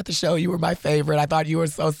amazing at the show. You were my favorite. I thought you were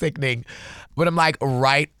so sickening. But I'm like,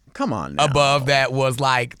 come on now. above that was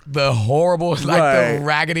like the horrible, like Right. the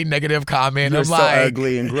raggedy negative comment. You're I'm so like,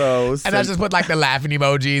 ugly and gross. and I just put like the laughing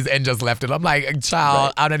emojis and just left it. I'm like, child,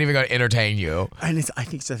 Right. I'm not even going to entertain you. And I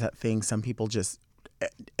think it's just that thing. Some people just,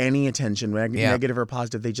 any attention, negative or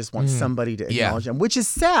positive, they just want somebody to acknowledge them, which is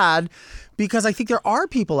sad because I think there are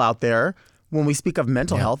people out there, when we speak of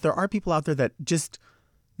mental health, there are people out there that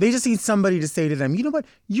they just need somebody to say to them, you know what,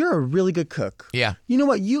 you're a really good cook. Yeah. You know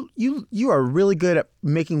what, you are really good at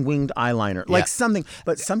making winged eyeliner. Like something,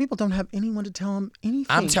 but some people don't have anyone to tell them anything.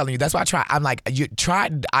 I'm telling you, that's why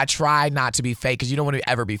I try not to be fake because you don't want to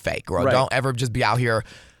ever be fake, girl. Right. Don't ever just be out here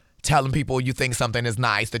telling people you think something is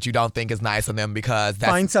nice that you don't think is nice on them, because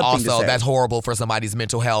that's also that's horrible for somebody's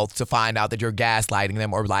mental health to find out that you're gaslighting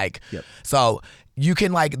them or like. So you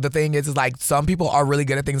can like, the thing is like some people are really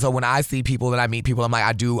good at things. So when I see people and I meet people, I'm like,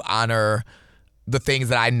 I do honor the things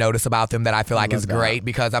that I notice about them that I feel like is great,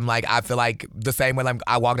 because I'm like, I feel like the same way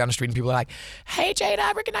I walk down the street and people are like, hey Jada,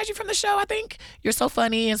 I recognize you from the show. I think you're so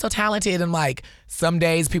funny and so talented. And like some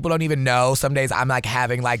days people don't even know. Some days I'm like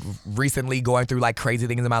having like recently going through like crazy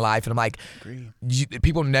things in my life, and I'm like,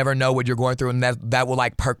 people never know what you're going through, and that will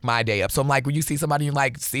like perk my day up. So I'm like, when you see somebody and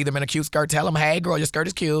like see them in a cute skirt, tell them, hey girl, your skirt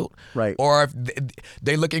is cute. Right. Or if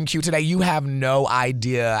they looking cute today, you have no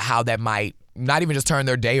idea how that might not even just turn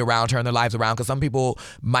their day around, turn their lives around, because some people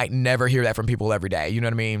might never hear that from people every day. You know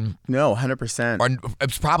what I mean? No, 100%. Or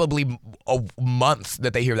it's probably months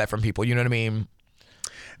that they hear that from people. You know what I mean?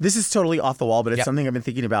 This is totally off the wall, but it's something I've been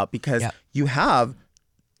thinking about because you have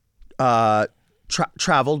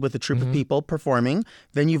traveled with a troupe of people performing.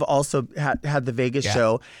 Then you've also had the Vegas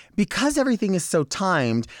show. Because everything is so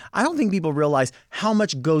timed, I don't think people realize how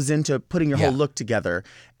much goes into putting your whole look together.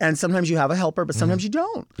 And sometimes you have a helper, but sometimes you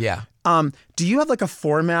don't. Yeah. Do you have like a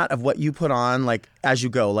format of what you put on like as you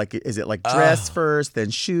go? Like, is it like dress first, then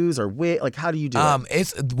shoes, or wig? Like, how do you do it?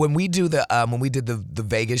 It's when we do when we did the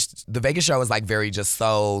Vegas show is like very just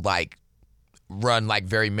so like run like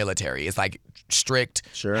very military. It's like strict,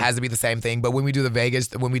 has to be the same thing. But when we do the Vegas,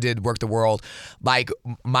 when we did Work the World, like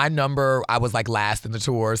my number, I was like last in the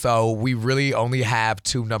tour. So we really only have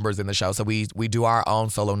 2 numbers in the show. So we do our own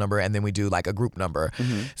solo number and then we do like a group number.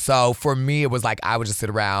 So for me, it was like I would just sit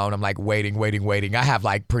around. I'm like waiting. I have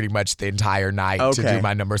like pretty much the entire night to do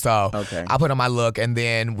my number. So I put on my look and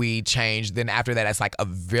then we change. Then after that, it's like a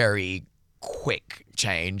very quick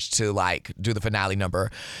change to like do the finale number.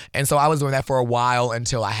 And so I was doing that for a while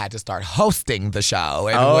until I had to start hosting the show.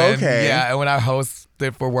 And when I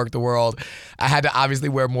hosted for Work the World, I had to obviously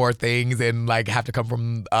wear more things and like have to come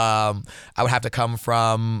from I would have to come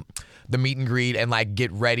from the meet and greet and like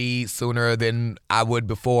get ready sooner than I would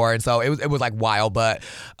before. And so it was like wild. But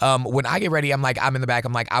when I get ready, I'm in the back.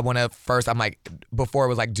 I'm like, I want to first, I'm like, before it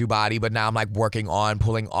was like do body, but now I'm like working on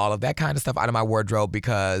pulling all of that kind of stuff out of my wardrobe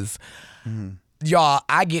because y'all,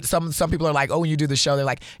 I get some people are like, oh, when you do the show, they're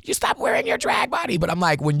like, you stop wearing your drag body. But I'm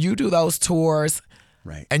like, when you do those tours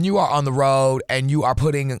and you are on the road and you are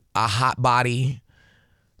putting a hot body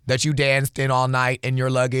that you danced in all night in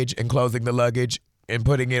your luggage and closing the luggage and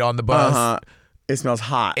putting it on the bus. It smells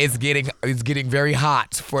hot. It's getting very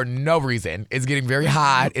hot for no reason. It's getting very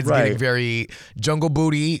hot. It's getting very jungle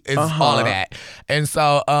booty. It's all of that. And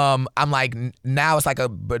so I'm like, now it's like a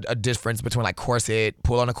difference between like corset,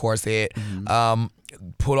 pull on a corset,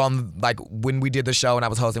 put on like when we did the show and I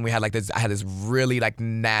was hosting, we had like this. I had this really like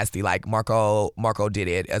nasty like Marco did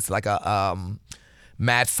it. It's like a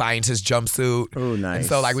mad scientist jumpsuit. Oh, nice. And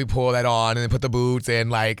so like we pull that on and then put the boots in.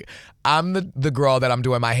 Like I'm the girl that I'm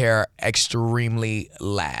doing my hair extremely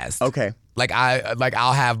last. Okay. Like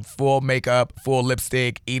I'll have full makeup, full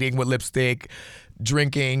lipstick, eating with lipstick,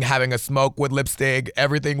 drinking, having a smoke with lipstick,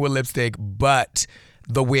 everything with lipstick, but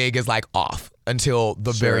the wig is like off until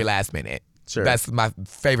the very last minute. Sure. That's my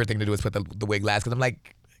favorite thing to do is put the wig last because I'm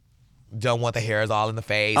like, don't want the hairs all in the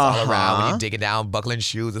face, all around. When you're digging down, buckling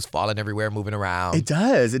shoes, it's falling everywhere, moving around. It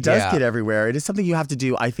does. It does get everywhere. It is something you have to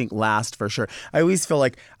do, I think, last for sure. I always feel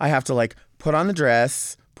like I have to like put on the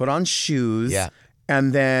dress, put on shoes,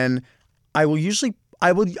 and then I usually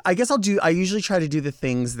try to do the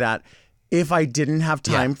things that if I didn't have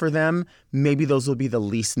time for them, maybe those will be the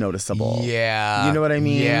least noticeable. Yeah. You know what I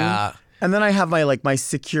mean? Yeah. And then I have my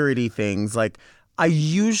security things. Like I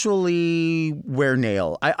usually wear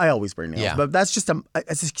nail. I always wear nails, but that's just a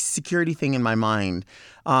security thing in my mind.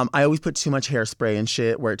 I always put too much hairspray and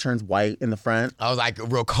shit where it turns white in the front. I was like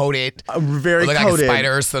real coated. Very coated. Like a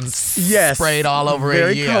spider, some sprayed all over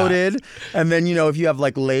very it. Very coated. And then, if you have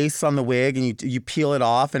like lace on the wig and you peel it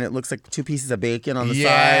off and it looks like 2 pieces of bacon on the side.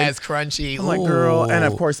 Yeah, it's crunchy. I'm like, girl. And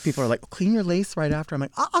of course people are like, clean your lace right after. I'm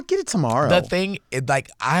like, I'll get it tomorrow. The thing,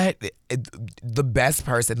 the best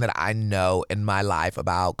person that I know in my life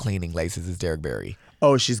about cleaning laces is Derek Barry.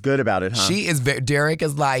 Oh, she's good about it, huh? She is Derek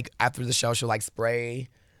is like, after the show, she'll like spray.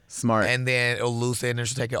 Smart. And then it'll loosen and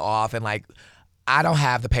she'll take it off. And like, I don't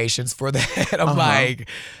have the patience for that. I'm like,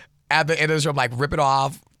 at the end of the show, I'm like, rip it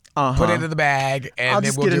off, put it in the bag, and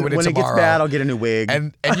then we'll do it tomorrow. When it gets bad, I'll get a new wig.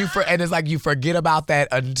 And it's like you forget about that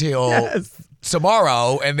until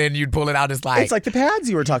tomorrow, and then you'd pull it out. It's like the pads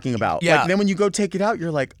you were talking about. Yeah. Like, then when you go take it out,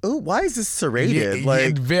 you're like, oh, why is this serrated?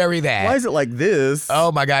 Very that. Why is it like this?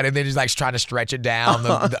 Oh my God! And then just like trying to stretch it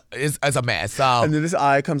down. It's a mess. So and then this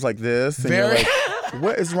eye comes like this. And you're like,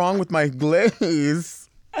 what is wrong with my glaze?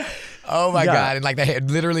 Oh my God. And like the hair,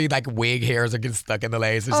 literally like wig hairs are getting stuck in the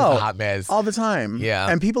lace. It's just a hot mess. All the time. Yeah.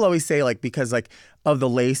 And people always say like, because like of the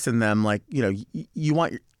lace in them, like, you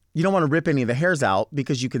don't want to rip any of the hairs out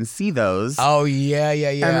because you can see those. Oh yeah.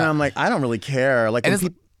 And then I'm like, I don't really care. Like,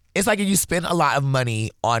 it's like you spend a lot of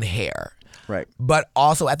money on hair. Right. But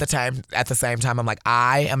also at the same time, I'm like,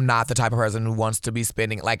 I am not the type of person who wants to be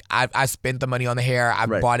spending, like, I spent the money on the hair. I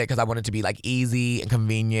bought it because I wanted it to be like easy and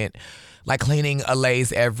convenient. Like cleaning a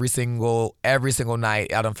lace every single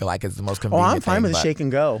night, I don't feel like it's the most convenient thing. I'm fine with shake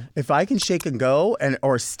and go. If I can shake and go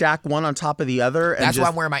or stack one on top of the other. That's why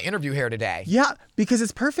I'm wearing my interview hair today. Yeah, because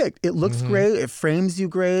it's perfect. It looks great. It frames you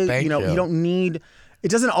great. Thank you. You don't need... It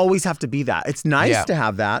doesn't always have to be that. It's nice to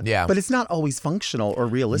have that, but it's not always functional or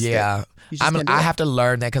realistic. Yeah, I have to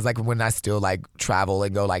learn that because like when I still like travel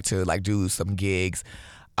and go like to like do some gigs,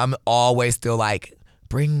 I'm always still like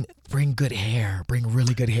bring good hair, bring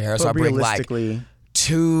really good hair. So I bring like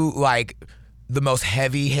two like the most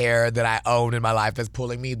heavy hair that I own in my life that's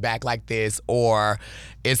pulling me back like this, or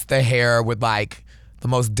it's the hair with like the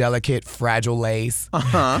most delicate, fragile lace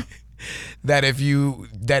that if you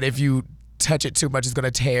touch it too much, it's gonna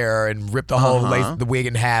tear and rip the whole lace, the wig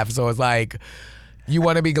in half. So it's like you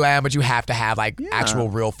want to be glam, but you have to have like actual,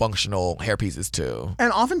 real, functional hair pieces too.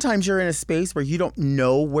 And oftentimes you're in a space where you don't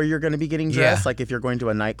know where you're going to be getting dressed. Like if you're going to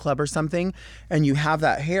a nightclub or something, and you have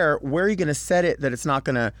that hair, where are you going to set it that it's not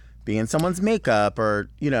going to be in someone's makeup or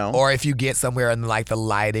Or if you get somewhere and like the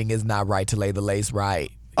lighting is not right to lay the lace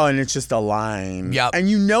right. Oh, and it's just a line. Yep. And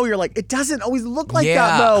you're like, it doesn't always look like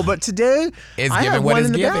that though. But today, it's I had what one it's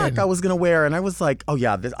in the given. back I was going to wear, and I was like, oh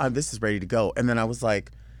yeah, this is ready to go. And then I was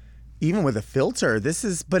like, even with a filter,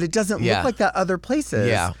 but it doesn't look like that other places.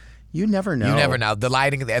 Yeah. You never know. You never know. The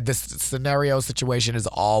lighting, this scenario situation is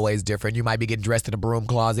always different. You might be getting dressed in a broom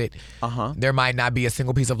closet. There might not be a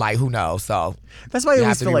single piece of light. Who knows? So that's why I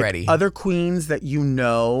always feel like ready. Other queens that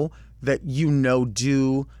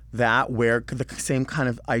do that, wear the same kind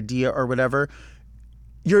of idea or whatever.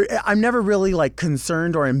 I'm never really like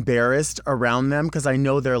concerned or embarrassed around them because I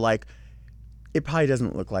know they're like, it probably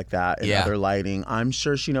doesn't look like that in other lighting. I'm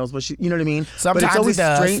sure she knows what you know what I mean? Sometimes but it's always it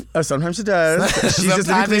does. strange. Oh, sometimes it does.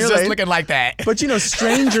 Sometimes it's just looking like that. But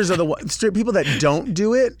strangers are people that don't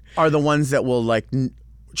do it are the ones that will like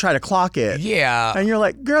try to clock it. Yeah. And you're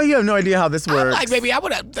like, girl, you have no idea how this works. I'm like, baby, I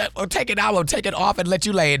would take it out, take it off and let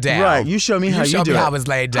you lay it down. Right. You show me how you do it. Show me how it's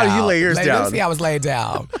laid down. How you lay yours down. Let's see how it's laid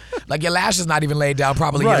down. Like your lash is not even laid down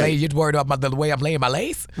properly. Right. You're worried about the way I'm laying my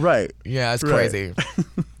lace. Right. Yeah, it's crazy.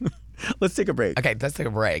 Let's take a break. Okay, let's take a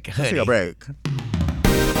break. Let's take a break.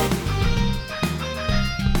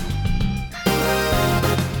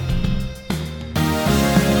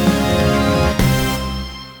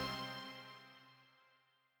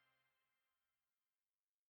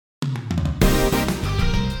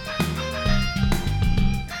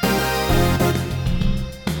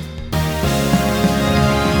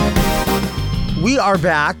 We are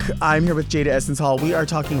back. I'm here with Jada Essence Hall. We are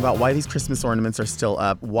talking about why these Christmas ornaments are still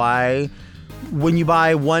up, why when you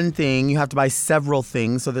buy one thing, you have to buy several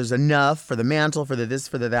things. So there's enough for the mantle, for the this,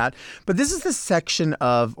 for the that. But this is the section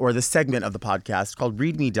of, or the segment of the podcast called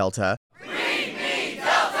Read Me Delta. Read Me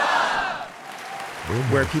Delta!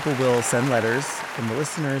 Where people will send letters from the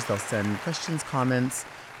listeners. They'll send questions, comments.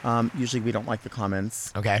 Usually we don't like the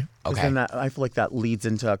comments. Okay. Then I feel like that leads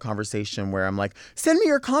into a conversation where I'm like, send me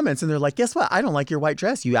your comments. And they're like, guess what? I don't like your white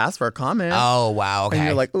dress. You asked for a comment. Oh, wow. Okay. And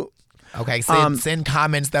you're like, ooh. Okay, send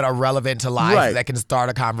comments that are relevant to life that can start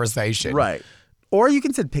a conversation. Right. Or you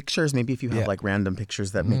can send pictures, maybe if you have like random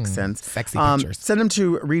pictures that make sense. Sexy pictures. Send them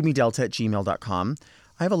to readmedelta@gmail.com.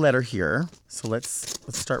 I have a letter here, so let's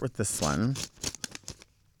start with this one.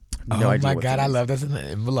 No idea my what God, it I is. love this in the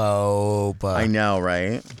envelope. I know,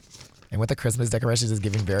 right? And with the Christmas decorations, is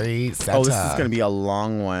giving very Santa. Oh, this is going to be a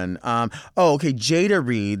long one. Okay, Jada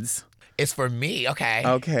reads. It's for me, okay.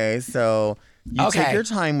 Okay, so you take your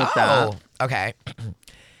time with that. Okay.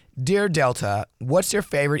 Dear Delta, what's your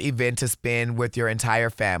favorite event to spend with your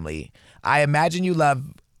entire family? I imagine you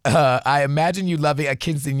loving a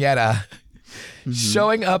quinceañera.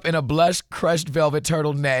 Showing up in a blush crushed velvet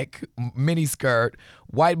turtleneck miniskirt,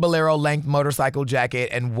 white bolero length motorcycle jacket,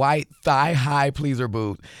 and white thigh-high pleaser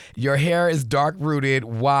boot. Your hair is dark rooted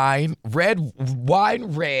wine red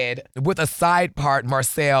with a side part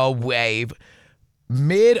Marcel wave,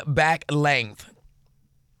 mid back length.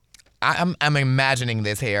 I'm imagining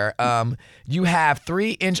this hair. You have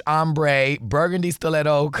 3-inch ombre burgundy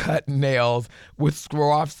stiletto cut nails with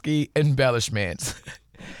Swarovski embellishments.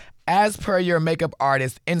 As per your makeup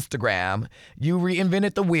artist's Instagram, you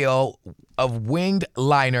reinvented the wheel of winged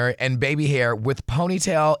liner and baby hair with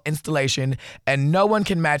ponytail installation, and no one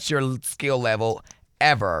can match your skill level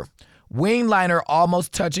ever. Wing liner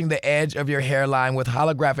almost touching the edge of your hairline with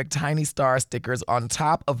holographic tiny star stickers on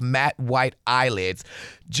top of matte white eyelids.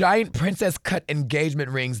 Giant princess cut engagement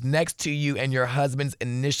rings next to you and your husband's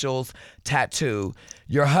initials tattoo.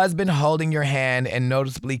 Your husband holding your hand and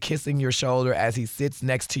noticeably kissing your shoulder as he sits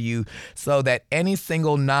next to you so that any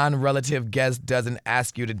single non-relative guest doesn't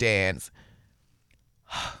ask you to dance.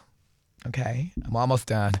 Okay, I'm almost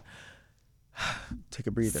done. Take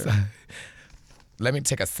a breather. Let me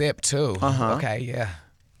take a sip, too. Okay, yeah.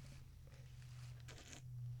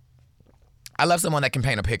 I love someone that can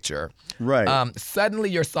paint a picture. Right.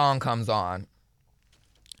 Suddenly your song comes on.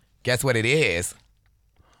 Guess what it is?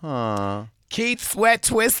 Keith Sweat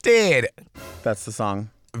Twisted. That's the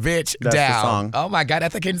song. Bitch That's down. the song. Oh my God,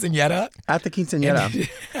 at the quinceañera? At the quinceañera.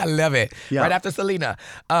 I love it. Yeah. Right after Selena.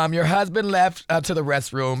 Your husband left to the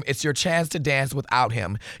restroom. It's your chance to dance without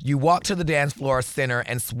him. You walk to the dance floor center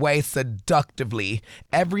and sway seductively,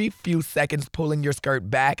 every few seconds pulling your skirt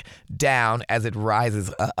back down as it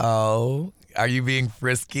rises. Uh-oh. Are you being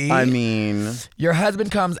frisky? I mean... Your husband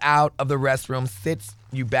comes out of the restroom, sits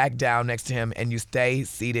you back down next to him, and you stay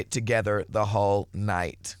seated together the whole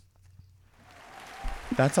night.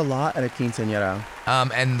 That's a lot at a quinceañera.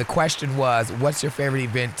 And the question was, what's your favorite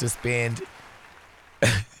event to spend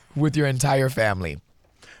with your entire family?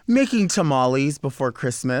 Making tamales before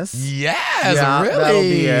Christmas. Yes, yeah,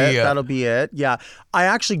 really? That'll be it. Yeah. I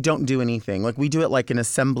actually don't do anything. Like we do it like an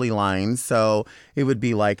assembly line. So it would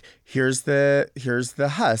be like, here's the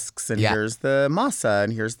husks and here's the masa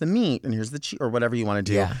and here's the meat and here's the cheese or whatever you want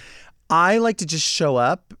to do. Yeah. I like to just show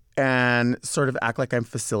up and sort of act like I'm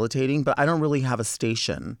facilitating, but I don't really have a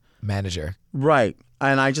station. Manager. Right.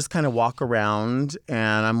 And I just kind of walk around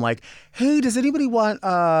and I'm like, hey, does anybody want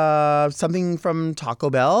something from Taco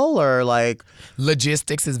Bell or like...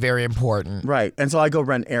 Logistics is very important. Right. And so I go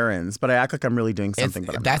run errands, but I act like I'm really doing something.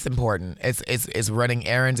 That's important. It's running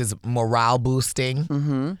errands. It's morale boosting.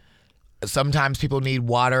 Mm-hmm. Sometimes people need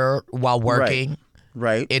water while working.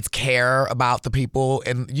 Right. It's care about the people,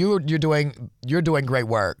 and you're doing great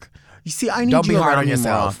work. You see, I need Don't you be hard around on me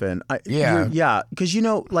yourself. more often. Yeah. Because,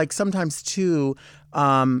 like sometimes too,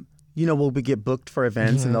 we'll get booked for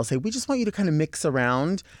events and they'll say, we just want you to kind of mix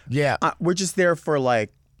around. Yeah. We're just there for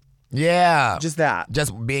like. Yeah. Just that.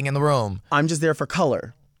 Just being in the room. I'm just there for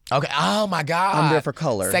color. Okay. Oh my God. I'm there for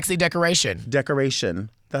color. Sexy decoration.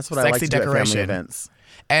 That's what I like to do at family events.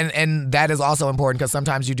 And that is also important because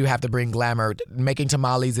sometimes you do have to bring glamour. Making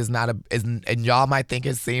tamales is not and y'all might think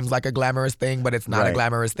it seems like a glamorous thing, but it's not a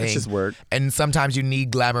glamorous thing. It's just work. And sometimes you need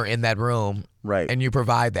glamour in that room. Right. And you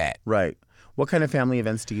provide that. Right. What kind of family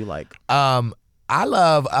events do you like? I'm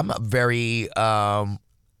a very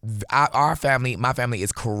our family, my family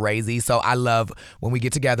is crazy. So I love when we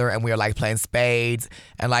get together and we are like playing spades,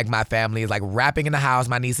 and like my family is like rapping in the house.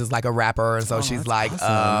 My niece is like a rapper, and so she's like,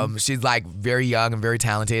 awesome. she's like very young and very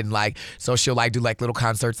talented, and like so she'll like do like little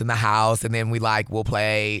concerts in the house, and then we'll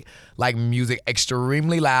play like music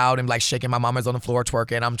extremely loud and like shaking. My mama's on the floor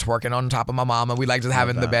twerking. I'm twerking on top of my mama. We like just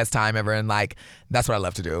having the best time ever, and like that's what I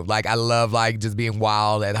love to do. Like I love like just being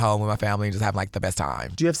wild at home with my family and just having like the best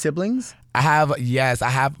time. Do you have siblings? I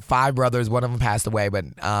have 5 brothers. One of them passed away, but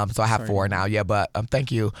so I have 4 now. Yeah, but thank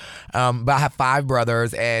you. But I have 5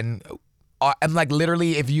 brothers, and like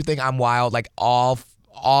literally, if you think I'm wild, like all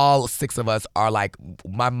 6 of us are like,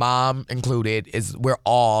 my mom included, we're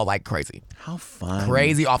all like crazy. How fun!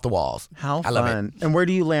 Crazy off the walls. How I love fun! it. And where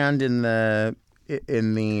do you land in the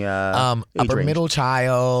age upper range? middle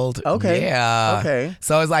child. Okay. Yeah. Okay.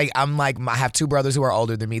 So it's like I have 2 brothers who are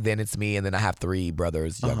older than me. Then it's me, and then I have 3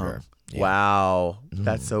 brothers younger. Yeah. Wow,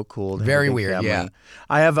 that's so cool. to have Very a big weird, family. yeah.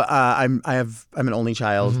 I have I'm an only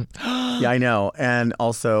child. Yeah, I know, and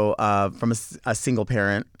also from a single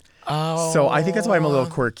parent. Oh. So I think that's why I'm a little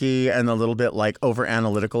quirky and a little bit like over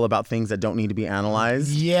analytical about things that don't need to be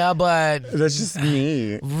analyzed. Yeah, but That's just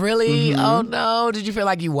me. really? Oh no! Did you feel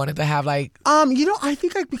like you wanted to have like? I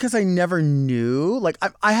think because I never knew. Like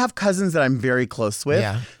I have cousins that I'm very close with.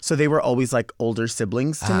 Yeah. So they were always like older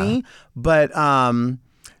siblings to me. But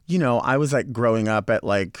I was like growing up at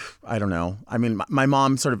like, I don't know. I mean, my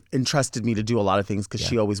mom sort of entrusted me to do a lot of things because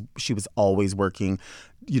she was always working,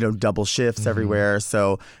 double shifts everywhere.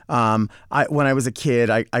 So when I was a kid,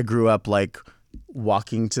 I grew up like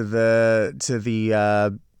walking to the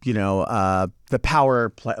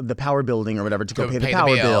power building or whatever to go pay the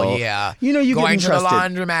power bill. Yeah. You going get entrusted.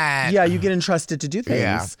 to the laundromat. Yeah, you get entrusted to do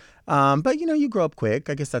things. Yeah. But you grow up quick.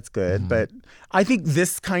 I guess that's good. But I think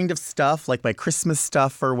this kind of stuff, like my Christmas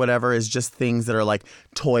stuff or whatever, is just things that are like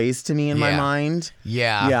toys to me in my mind.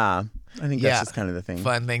 Yeah. Yeah. I think that's just kind of the thing.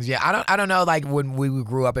 Fun things. Yeah. I don't know. Like when we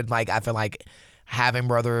grew up, and like I feel like having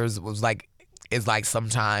brothers is like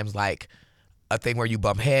sometimes like a thing where you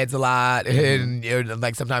bump heads a lot, and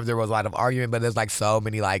like sometimes there was a lot of argument, but there's like so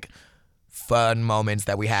many like fun moments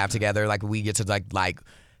that we have together. Like we get to like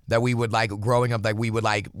that we would like growing up, like we would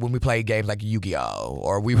like when we played games like Yu-Gi-Oh,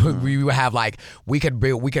 or we would have like we could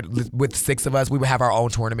with 6 of us, we would have our own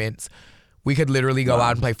tournaments. We could literally go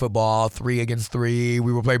out and play football 3 against 3.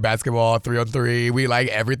 We would play basketball 3 on 3. We like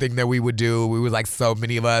everything that we would do. We was like so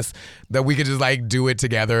many of us that we could just like do it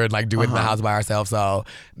together and like do it in the house by ourselves. So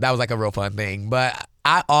that was like a real fun thing. But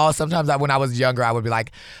sometimes when I was younger, I would be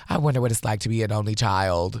like, I wonder what it's like to be an only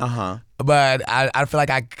child. But I feel like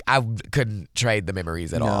I couldn't trade the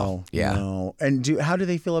memories at all. Yeah. No. And how do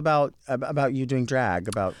they feel about you doing drag,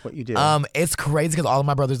 about what you do? It's crazy because all of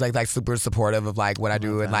my brothers like super supportive of like what I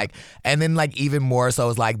do, and then like even more so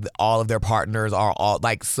is like all of their partners are all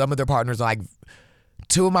like, some of their partners are like,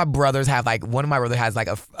 2 of my brothers have like, one of my brothers has like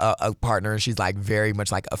a partner, and she's like very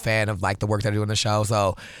much like a fan of like the work that I do in the show.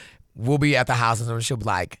 So we'll be at the house and she'll be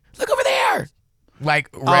like, look over there, like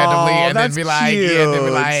randomly, and then be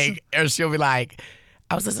like, or she'll be like,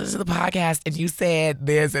 I was listening to the podcast and you said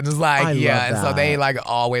this, and it's like, and so they like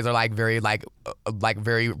always are like very like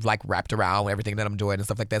very like wrapped around everything that I'm doing and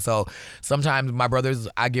stuff like that. So sometimes my brothers,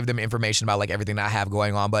 I give them information about like everything that I have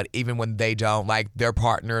going on, but even when they don't, like their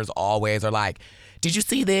partners always are like, did you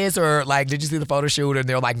see this, or like, did you see the photo shoot? And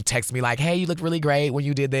they'll like text me like, hey, you look really great when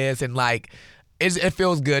you did this, and like it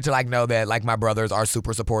feels good to like know that like my brothers are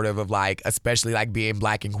super supportive of like, especially like being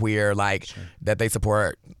Black and queer, like that they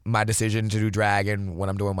support my decision to do drag and what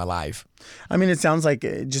I'm doing in my life. I mean, it sounds like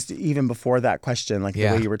just even before that question, like the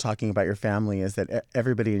way you were talking about your family, is that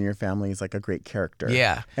everybody in your family is like a great character.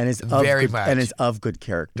 Yeah, and is of good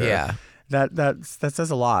character. Yeah, that says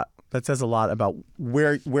a lot. That says a lot about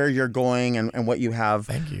where you're going and what you have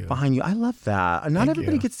behind you. I love that. Not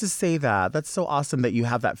everybody gets to say that. That's so awesome that you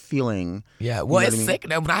have that feeling. Yeah. Well, it's sick.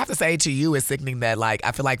 What I have to say to you is sickening that like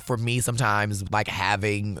I feel like for me sometimes like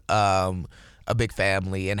having a big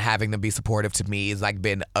family and having them be supportive to me has like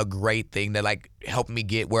been a great thing that like helped me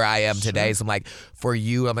get where I am today. So I'm like, for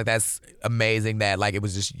you, I'm like, that's amazing that like it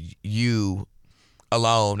was just you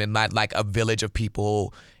alone and not like a village of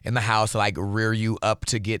people in the house to like rear you up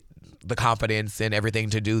to get the confidence and everything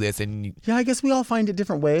to do this. And yeah, I guess we all find it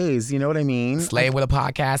different ways. You know what I mean? Slaying with a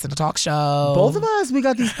podcast and a talk show. Both of us, we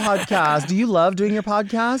got these podcasts. Do you love doing your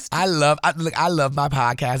podcast? I love my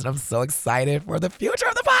podcast, and I'm so excited for the future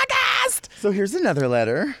of the podcast. So here's another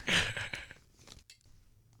letter.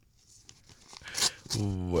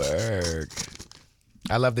 Work.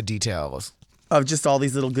 I love the details of just all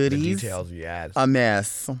these little goodies. The details, yes. A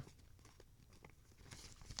mess.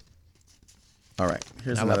 All right.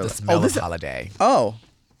 Here's I another love the one. smell this of holiday. Oh,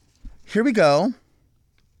 here we go.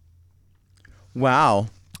 Wow.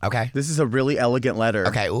 Okay. This is a really elegant letter.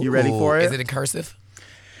 Okay. Ooh, you ready for it? Is it in cursive?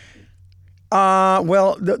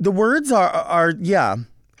 Well, the words are yeah.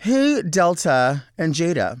 Hey, Delta and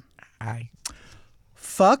Jada. Hi.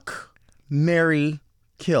 Fuck, marry,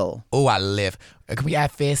 kill. Oh, I live. Can we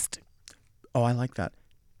add fist? Oh, I like that.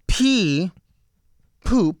 Pee,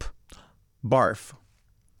 poop, barf.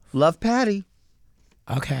 Love, Patty.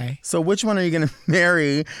 Okay. So which one are you gonna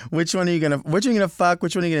marry? Which one are you gonna fuck?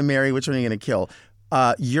 Which one are you gonna marry? Which one are you gonna kill?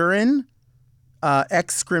 Urine,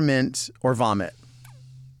 excrement, or vomit?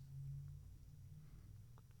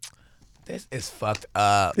 This is fucked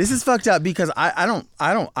up. This is fucked up because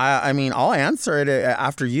I mean, I'll answer it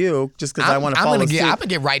after you just because I want to follow suit. I'm gonna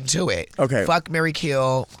get right into it. Okay. Fuck, marry,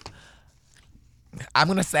 kill. I'm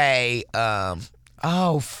gonna say,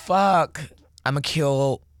 oh fuck, I'm gonna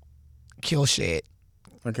kill shit.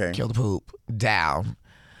 Okay. Kill the poop down.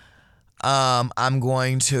 I'm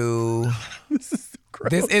going to.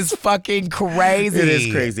 This is fucking crazy. It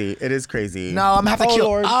is crazy. It is crazy. No, I'm gonna have to kill.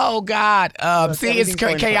 Lord. Oh God. See, it's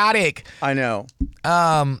chaotic. I know.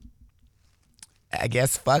 I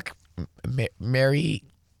guess fuck, Mary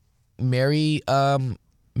P.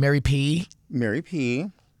 Mary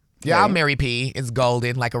P. Yeah, I'll marry P. It's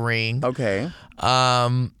golden like a ring. Okay.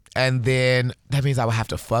 And then that means I would have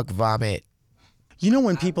to fuck vomit. You know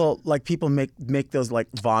when people make those like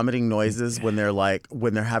vomiting noises when they're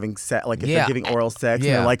having sex, like if they're giving oral sex,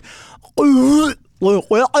 and they're like,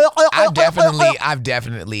 I've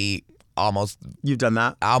definitely almost. You've done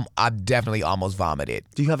that? I've definitely almost vomited.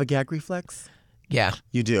 Do you have a gag reflex? Yeah,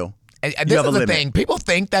 you do. And this is the thing. People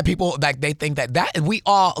think that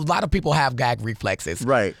a lot of people have gag reflexes.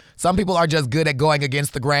 Right. Some people are just good at going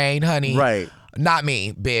against the grain, honey. Right. Not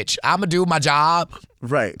me, bitch. I'm gonna do my job.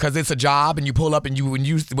 Right. Because it's a job, and you pull up, and when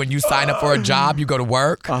you sign up for a job, you go to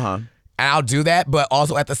work. And I'll do that, but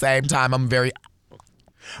also at the same time, I'm very.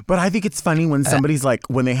 But I think it's funny when somebody's like,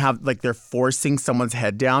 when they have like they're forcing someone's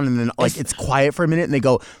head down, and then like it's quiet for a minute, and they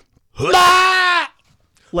go,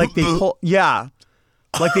 like they pull,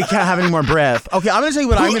 like they can't have any more breath. Okay, I'm gonna tell you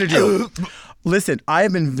what I'm gonna do. Listen, I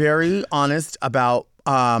have been very honest about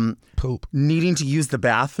poop needing to use the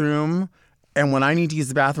bathroom. And when I need to use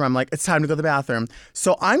the bathroom, I'm like, it's time to go to the bathroom.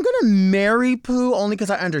 So I'm going to marry poo only because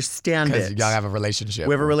I understand it. Because y'all have a relationship.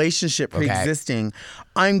 We have a relationship pre-existing. Okay.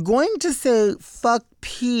 I'm going to say fuck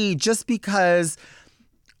pee just because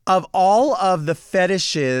of all of the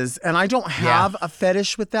fetishes, and I don't have a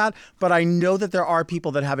fetish with that, but I know that there are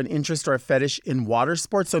people that have an interest or a fetish in water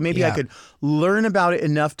sports. So maybe I could learn about it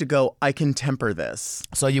enough to go, I can temper this.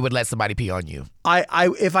 So you would let somebody pee on you?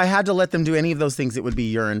 If I had to let them do any of those things, it would be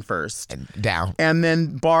urine first. And down. And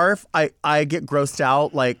then barf, I get grossed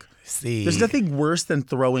out. Like, see, there's nothing worse than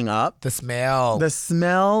throwing up. The smell,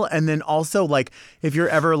 and then also like if you're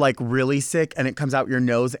ever like really sick and it comes out your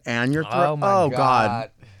nose and your throat. Oh my God.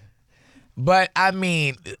 But I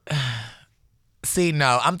mean, see,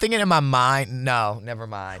 no, I'm thinking in my mind. No, never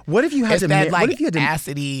mind. What if you had what if you had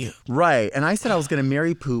acidy? Right, and I said I was going to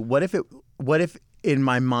marry poo. What if in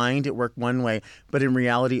my mind it worked one way, but in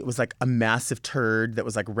reality it was like a massive turd that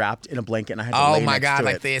was like wrapped in a blanket, and I had to lay my next God, to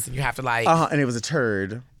like it. this, and you have to like. And it was a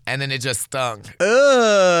turd. And then it just stunk.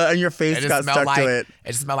 And your face got stuck to it.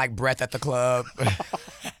 It smelled like breath at the club.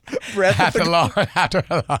 Breath after a long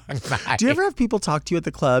night. Do you ever have people talk to you at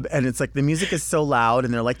the club and it's like the music is so loud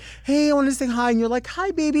and they're like, hey, I want to say hi. And you're like, hi,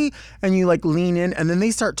 baby. And you like lean in and then they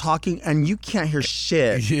start talking and you can't hear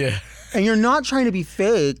shit. Yeah. And you're not trying to be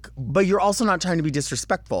fake, but you're also not trying to be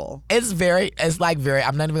disrespectful. It's like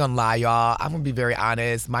I'm not even gonna lie, y'all. I'm gonna be very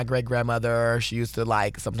honest. My great grandmother, she used to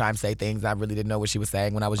like sometimes say things I really didn't know what she was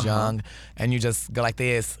saying when I was young. And you just go like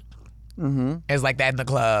this. Mm-hmm. It's like that in the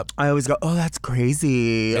club. I always go, oh, that's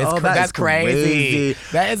crazy. That's crazy.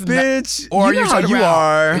 That is bitch. Or you know how you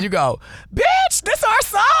are. And you go, bitch, this our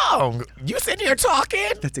song. You sitting here talking.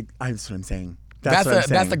 That's what I'm saying.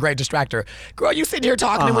 That's the great distractor. Girl, you sitting here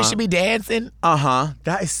talking and we should be dancing.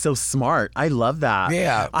 That is so smart. I love that.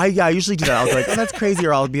 Yeah. I usually do that. I'll be like, oh, that's crazy.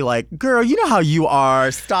 Or I'll be like, girl, you know how you are.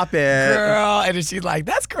 Stop it. Girl. And then she's like,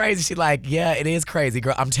 that's crazy. She's like, yeah, it is crazy,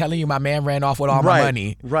 girl. I'm telling you, my man ran off with all my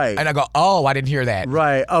money. Right. And I go, oh, I didn't hear that.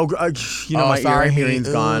 Right. Oh, my hearing's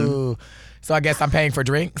gone. So I guess I'm paying for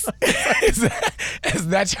drinks. Is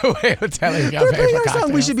that your way of telling me I'm paying for cocktails?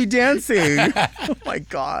 Song. We should be dancing. Oh my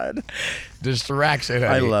God. Distraction.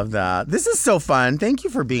 Honey. I love that. This is so fun. Thank you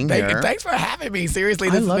for being here. Thanks for having me. Seriously,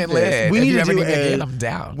 this has been lit. We need to do again, I'm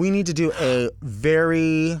down. We need to do a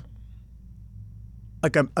very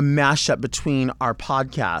like a mashup between our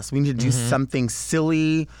podcasts. We need to do something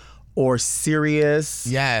silly or serious.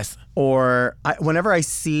 Yes. Or whenever I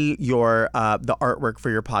see your the artwork for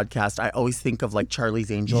your podcast, I always think of like Charlie's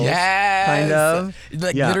Angels. Yes. Kind of.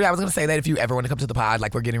 Like literally, I was gonna say that if you ever want to come to the pod,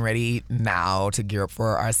 like we're getting ready now to gear up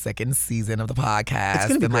for our second season of the podcast. It's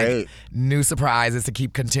gonna be great. Like, new surprises to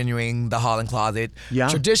keep continuing the Hall and Closet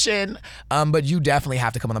tradition. But you definitely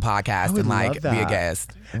have to come on the podcast and like be a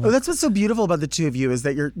guest. Oh, that's what's so beautiful about the two of you is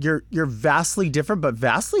that you're vastly different but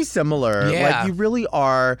vastly similar. Yeah. Like you really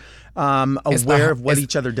are aware of what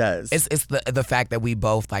each other does. It's the fact that we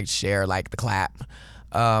both like share like the clap.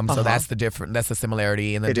 So that's the different. That's the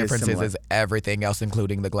similarity, and the difference is everything else,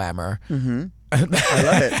 including the glamour. Mm-hmm. I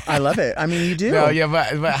love it. I love it. I mean, you do. No, yeah,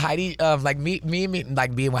 but Heidi, like me,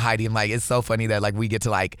 like being with Heidi, and like it's so funny that like we get to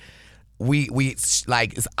like. We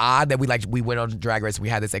like it's odd that we went on Drag Race and we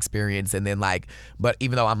had this experience and then like but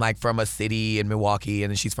even though I'm like from a city in Milwaukee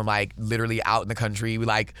and then she's from like literally out in the country, we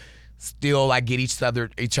like still like get each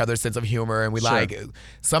other's sense of humor and we like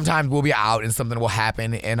sometimes we'll be out and something will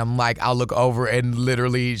happen and I'm like I'll look over and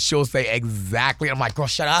literally she'll say exactly and I'm like, girl,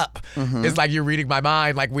 shut up. Mm-hmm. It's like you're reading my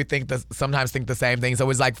mind. Like we sometimes think the same thing. So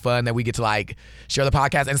it's like fun that we get to like share the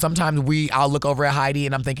podcast and sometimes I'll look over at Heidi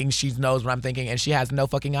and I'm thinking she knows what I'm thinking and she has no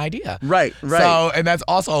fucking idea. Right. So and that's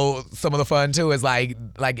also some of the fun too is like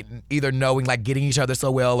either knowing like getting each other so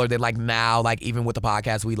well or then like now like even with the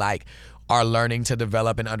podcast we like are learning to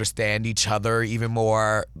develop and understand each other even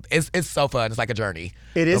more. It's so fun. It's like a journey.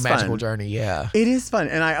 It is a magical fun. journey, yeah. It is fun.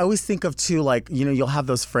 And I always think of too, like, you know, you'll have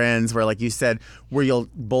those friends where, like you said, where you'll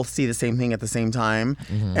both see the same thing at the same time.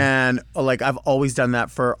 Mm-hmm. And like I've always done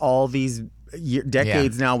that for all these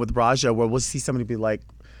decades now with Raja, where we'll see somebody be like,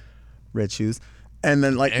 red shoes. And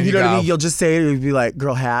then like, you know what I mean? You'll just say it, it'll be like,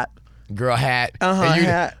 girl hat. Girl hat.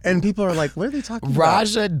 Hat. And people are like, what are they talking about?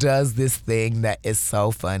 Raja does this thing that is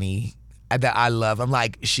so funny. That I love. I'm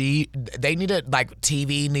like, they need to, like,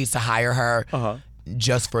 TV needs to hire her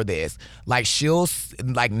just for this. Like, she'll,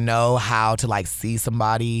 like, know how to, like, see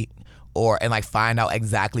somebody and, like, find out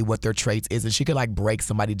exactly what their traits is. And she could, like, break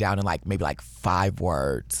somebody down in, like, maybe, like, 5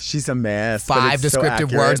 words. She's a mess. 5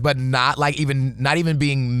 descriptive words, but not even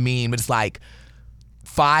being mean, but it's, like,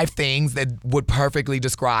 5 things that would perfectly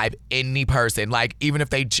describe any person. Like even if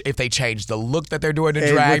they change the look that they're doing to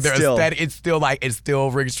drag, their aesthetic, it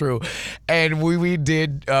still rings true. And when we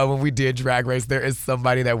did Drag Race, there is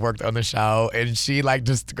somebody that worked on the show, and she like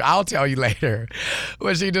I'll tell you later,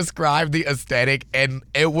 when she described the aesthetic, and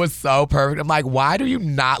it was so perfect. I'm like, why do you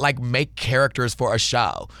not like make characters for a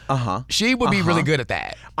show? She would be really good at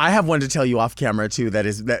that. I have one to tell you off camera too. That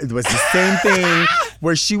was the same thing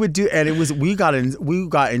where she would do, and it was we got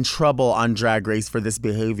in trouble on Drag Race for this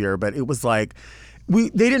behavior, but it was like they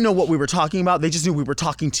didn't know what we were talking about. They just knew we were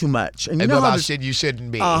talking too much. And you know about shit you shouldn't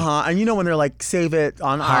be. And you know when they're like, save it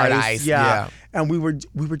on hard ice. Yeah. And we were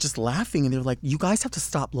just laughing, and they were like, you guys have to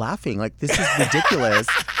stop laughing. Like this is ridiculous.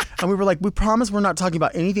 And we were like, we promise we're not talking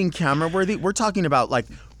about anything camera worthy. We're talking about like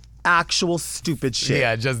actual stupid shit.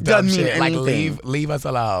 Yeah, just dumb shit. Like anything. leave us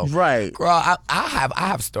alone. Right. Girl, I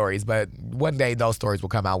have stories, but one day those stories will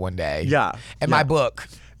come out one day. Yeah. And my book.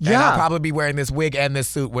 Yeah. And I'll probably be wearing this wig and this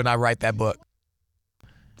suit when I write that book.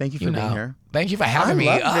 Thank you for being here. Thank you for having me.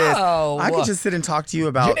 Love this. I could just sit and talk to you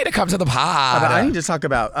about. You need to come to the pod. I need to talk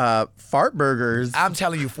about fart burgers. I'm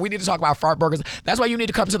telling you, we need to talk about fart burgers. That's why you need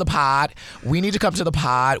to come to the pod. We need to come to the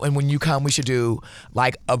pod, and when you come, we should do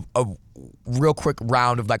like a real quick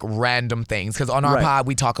round of like random things. Because on our pod,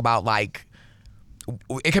 we talk about like.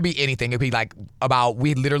 It could be anything. It could be like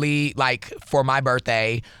we literally like for my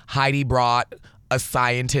birthday, Heidi brought a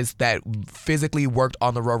scientist that physically worked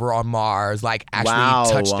on the rover on Mars, like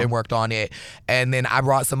actually touched and worked on it. And then I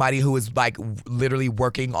brought somebody who was like literally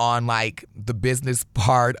working on like the business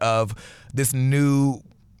part of this new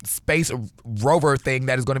space rover thing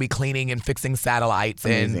that is going to be cleaning and fixing satellites.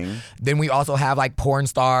 Amazing. And then we also have like porn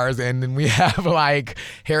stars, and then we have like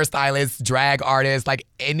hairstylists, drag artists, like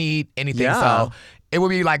anything. Yeah. So it would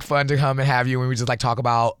be like fun to come and have you and we just like talk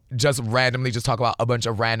about a bunch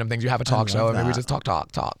of random things. You have a talk show and maybe we just talk.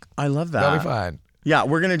 I love that. That'll be fun. Yeah,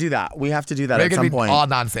 we're gonna do that. We have to do that at some point. All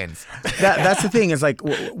nonsense. That's the thing is like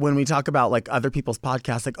when we talk about like other people's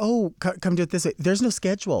podcasts, like come do it this way. There's no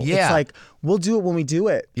schedule. Yeah. It's like we'll do it when we do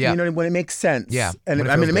it. Yeah. You know, when it makes sense. Yeah. And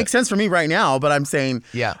I mean it makes sense for me right now, but I'm saying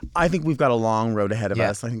I think we've got a long road ahead of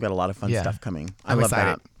us. I think we've got a lot of fun stuff coming. I'm love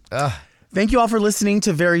excited. that. Thank you all for listening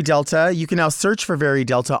to Very Delta. You can now search for Very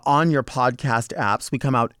Delta on your podcast apps. We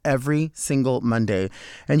come out every single Monday.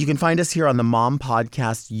 And you can find us here on the Mom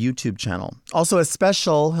Podcast YouTube channel. Also, a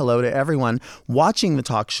special hello to everyone watching the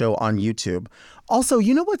talk show on YouTube. Also,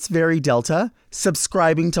 you know what's very Delta?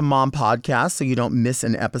 Subscribing to Mom Podcast so you don't miss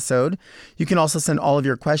an episode. You can also send all of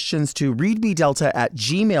your questions to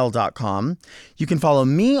readmedelta@gmail.com. You can follow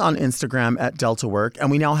me on Instagram at DeltaWork,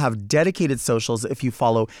 and we now have dedicated socials. If you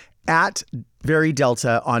follow at Very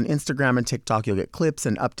Delta on Instagram and TikTok, you'll get clips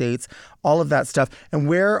and updates, all of that stuff. And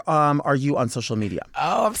where are you on social media?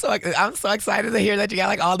 Oh, I'm so excited to hear that you got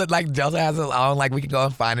like all the like Delta has it on. Like we can go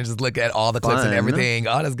and find and just look at all the clips and everything.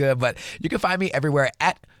 Oh, that's good. But you can find me everywhere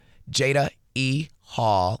at Jada E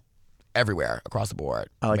Hall, everywhere across the board.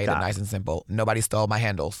 I like Made that. it nice and simple. Nobody stole my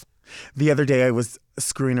handles. The other day I was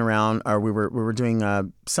screwing around, or we were doing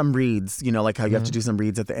some reads, you know, like how you have to do some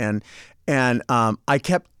reads at the end, and I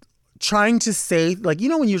kept trying to say, like, you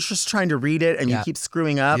know, when you're just trying to read it and you keep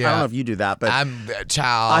screwing up. I don't know if you do that, but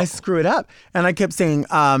I screw it up, and I kept saying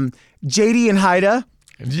JD and Haida.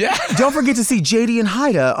 Yeah. Don't forget to see JD and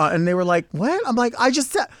Haida, and they were like, "What?" I'm like, "I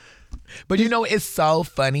just said." But you know, it's so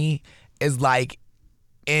funny. Is like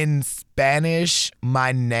in Spanish,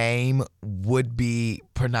 my name would be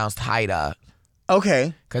pronounced Haida.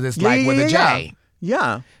 Okay. Because it's like with a J.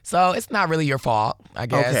 Yeah. So it's not really your fault, I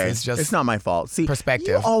guess. Okay. It's not my fault. See,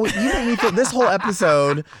 perspective. You made me feel, this whole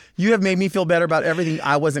episode, you have made me feel better about everything.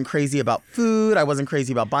 I wasn't crazy about food. I wasn't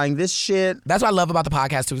crazy about buying this shit. That's what I love about the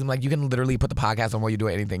podcast too. I'm like, you can literally put the podcast on while you do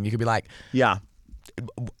anything. You could be like,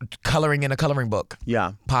 coloring in a coloring book.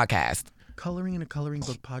 Yeah. Podcast. Coloring in a coloring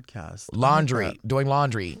book podcast. Laundry. Doing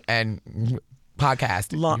laundry and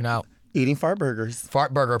podcast. You know. Eating fart burgers.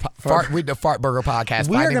 Fart burger podcast.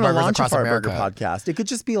 We are going to launch a fart America. burger podcast. It could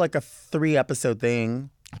just be like a 3-episode thing.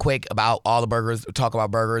 Quick about all the burgers. Talk about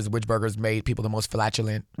burgers. Which burgers made people the most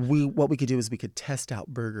flatulent. What we could do is we could test out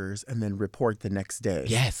burgers and then report the next day.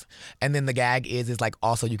 Yes. And then the gag is like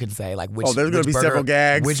also you can say like which. Oh, there's going to be several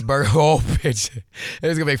gags. Which burger? Oh, bitch.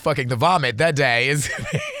 There's going to be fucking the vomit that day.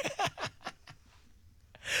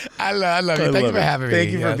 I love you. Thank you for having me.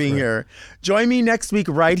 Thank you for being here. Join me next week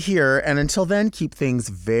right here. And until then, keep things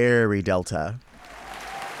very Delta.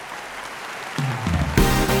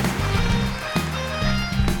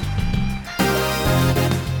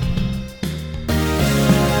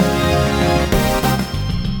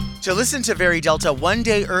 To listen to Very Delta one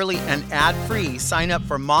day early and ad-free, sign up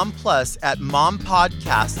for Mom Plus at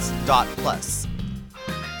mompodcasts.plus.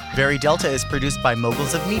 Very Delta is produced by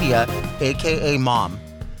Moguls of Media, a.k.a. Mom.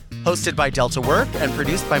 Hosted by Delta Work and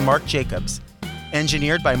produced by Mark Jacobs.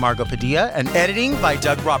 Engineered by Margot Padilla and editing by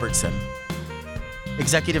Doug Robertson.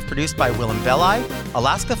 Executive produced by Willem Belli,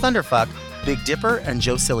 Alaska Thunderfuck, Big Dipper, and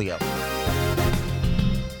Joe Cilio.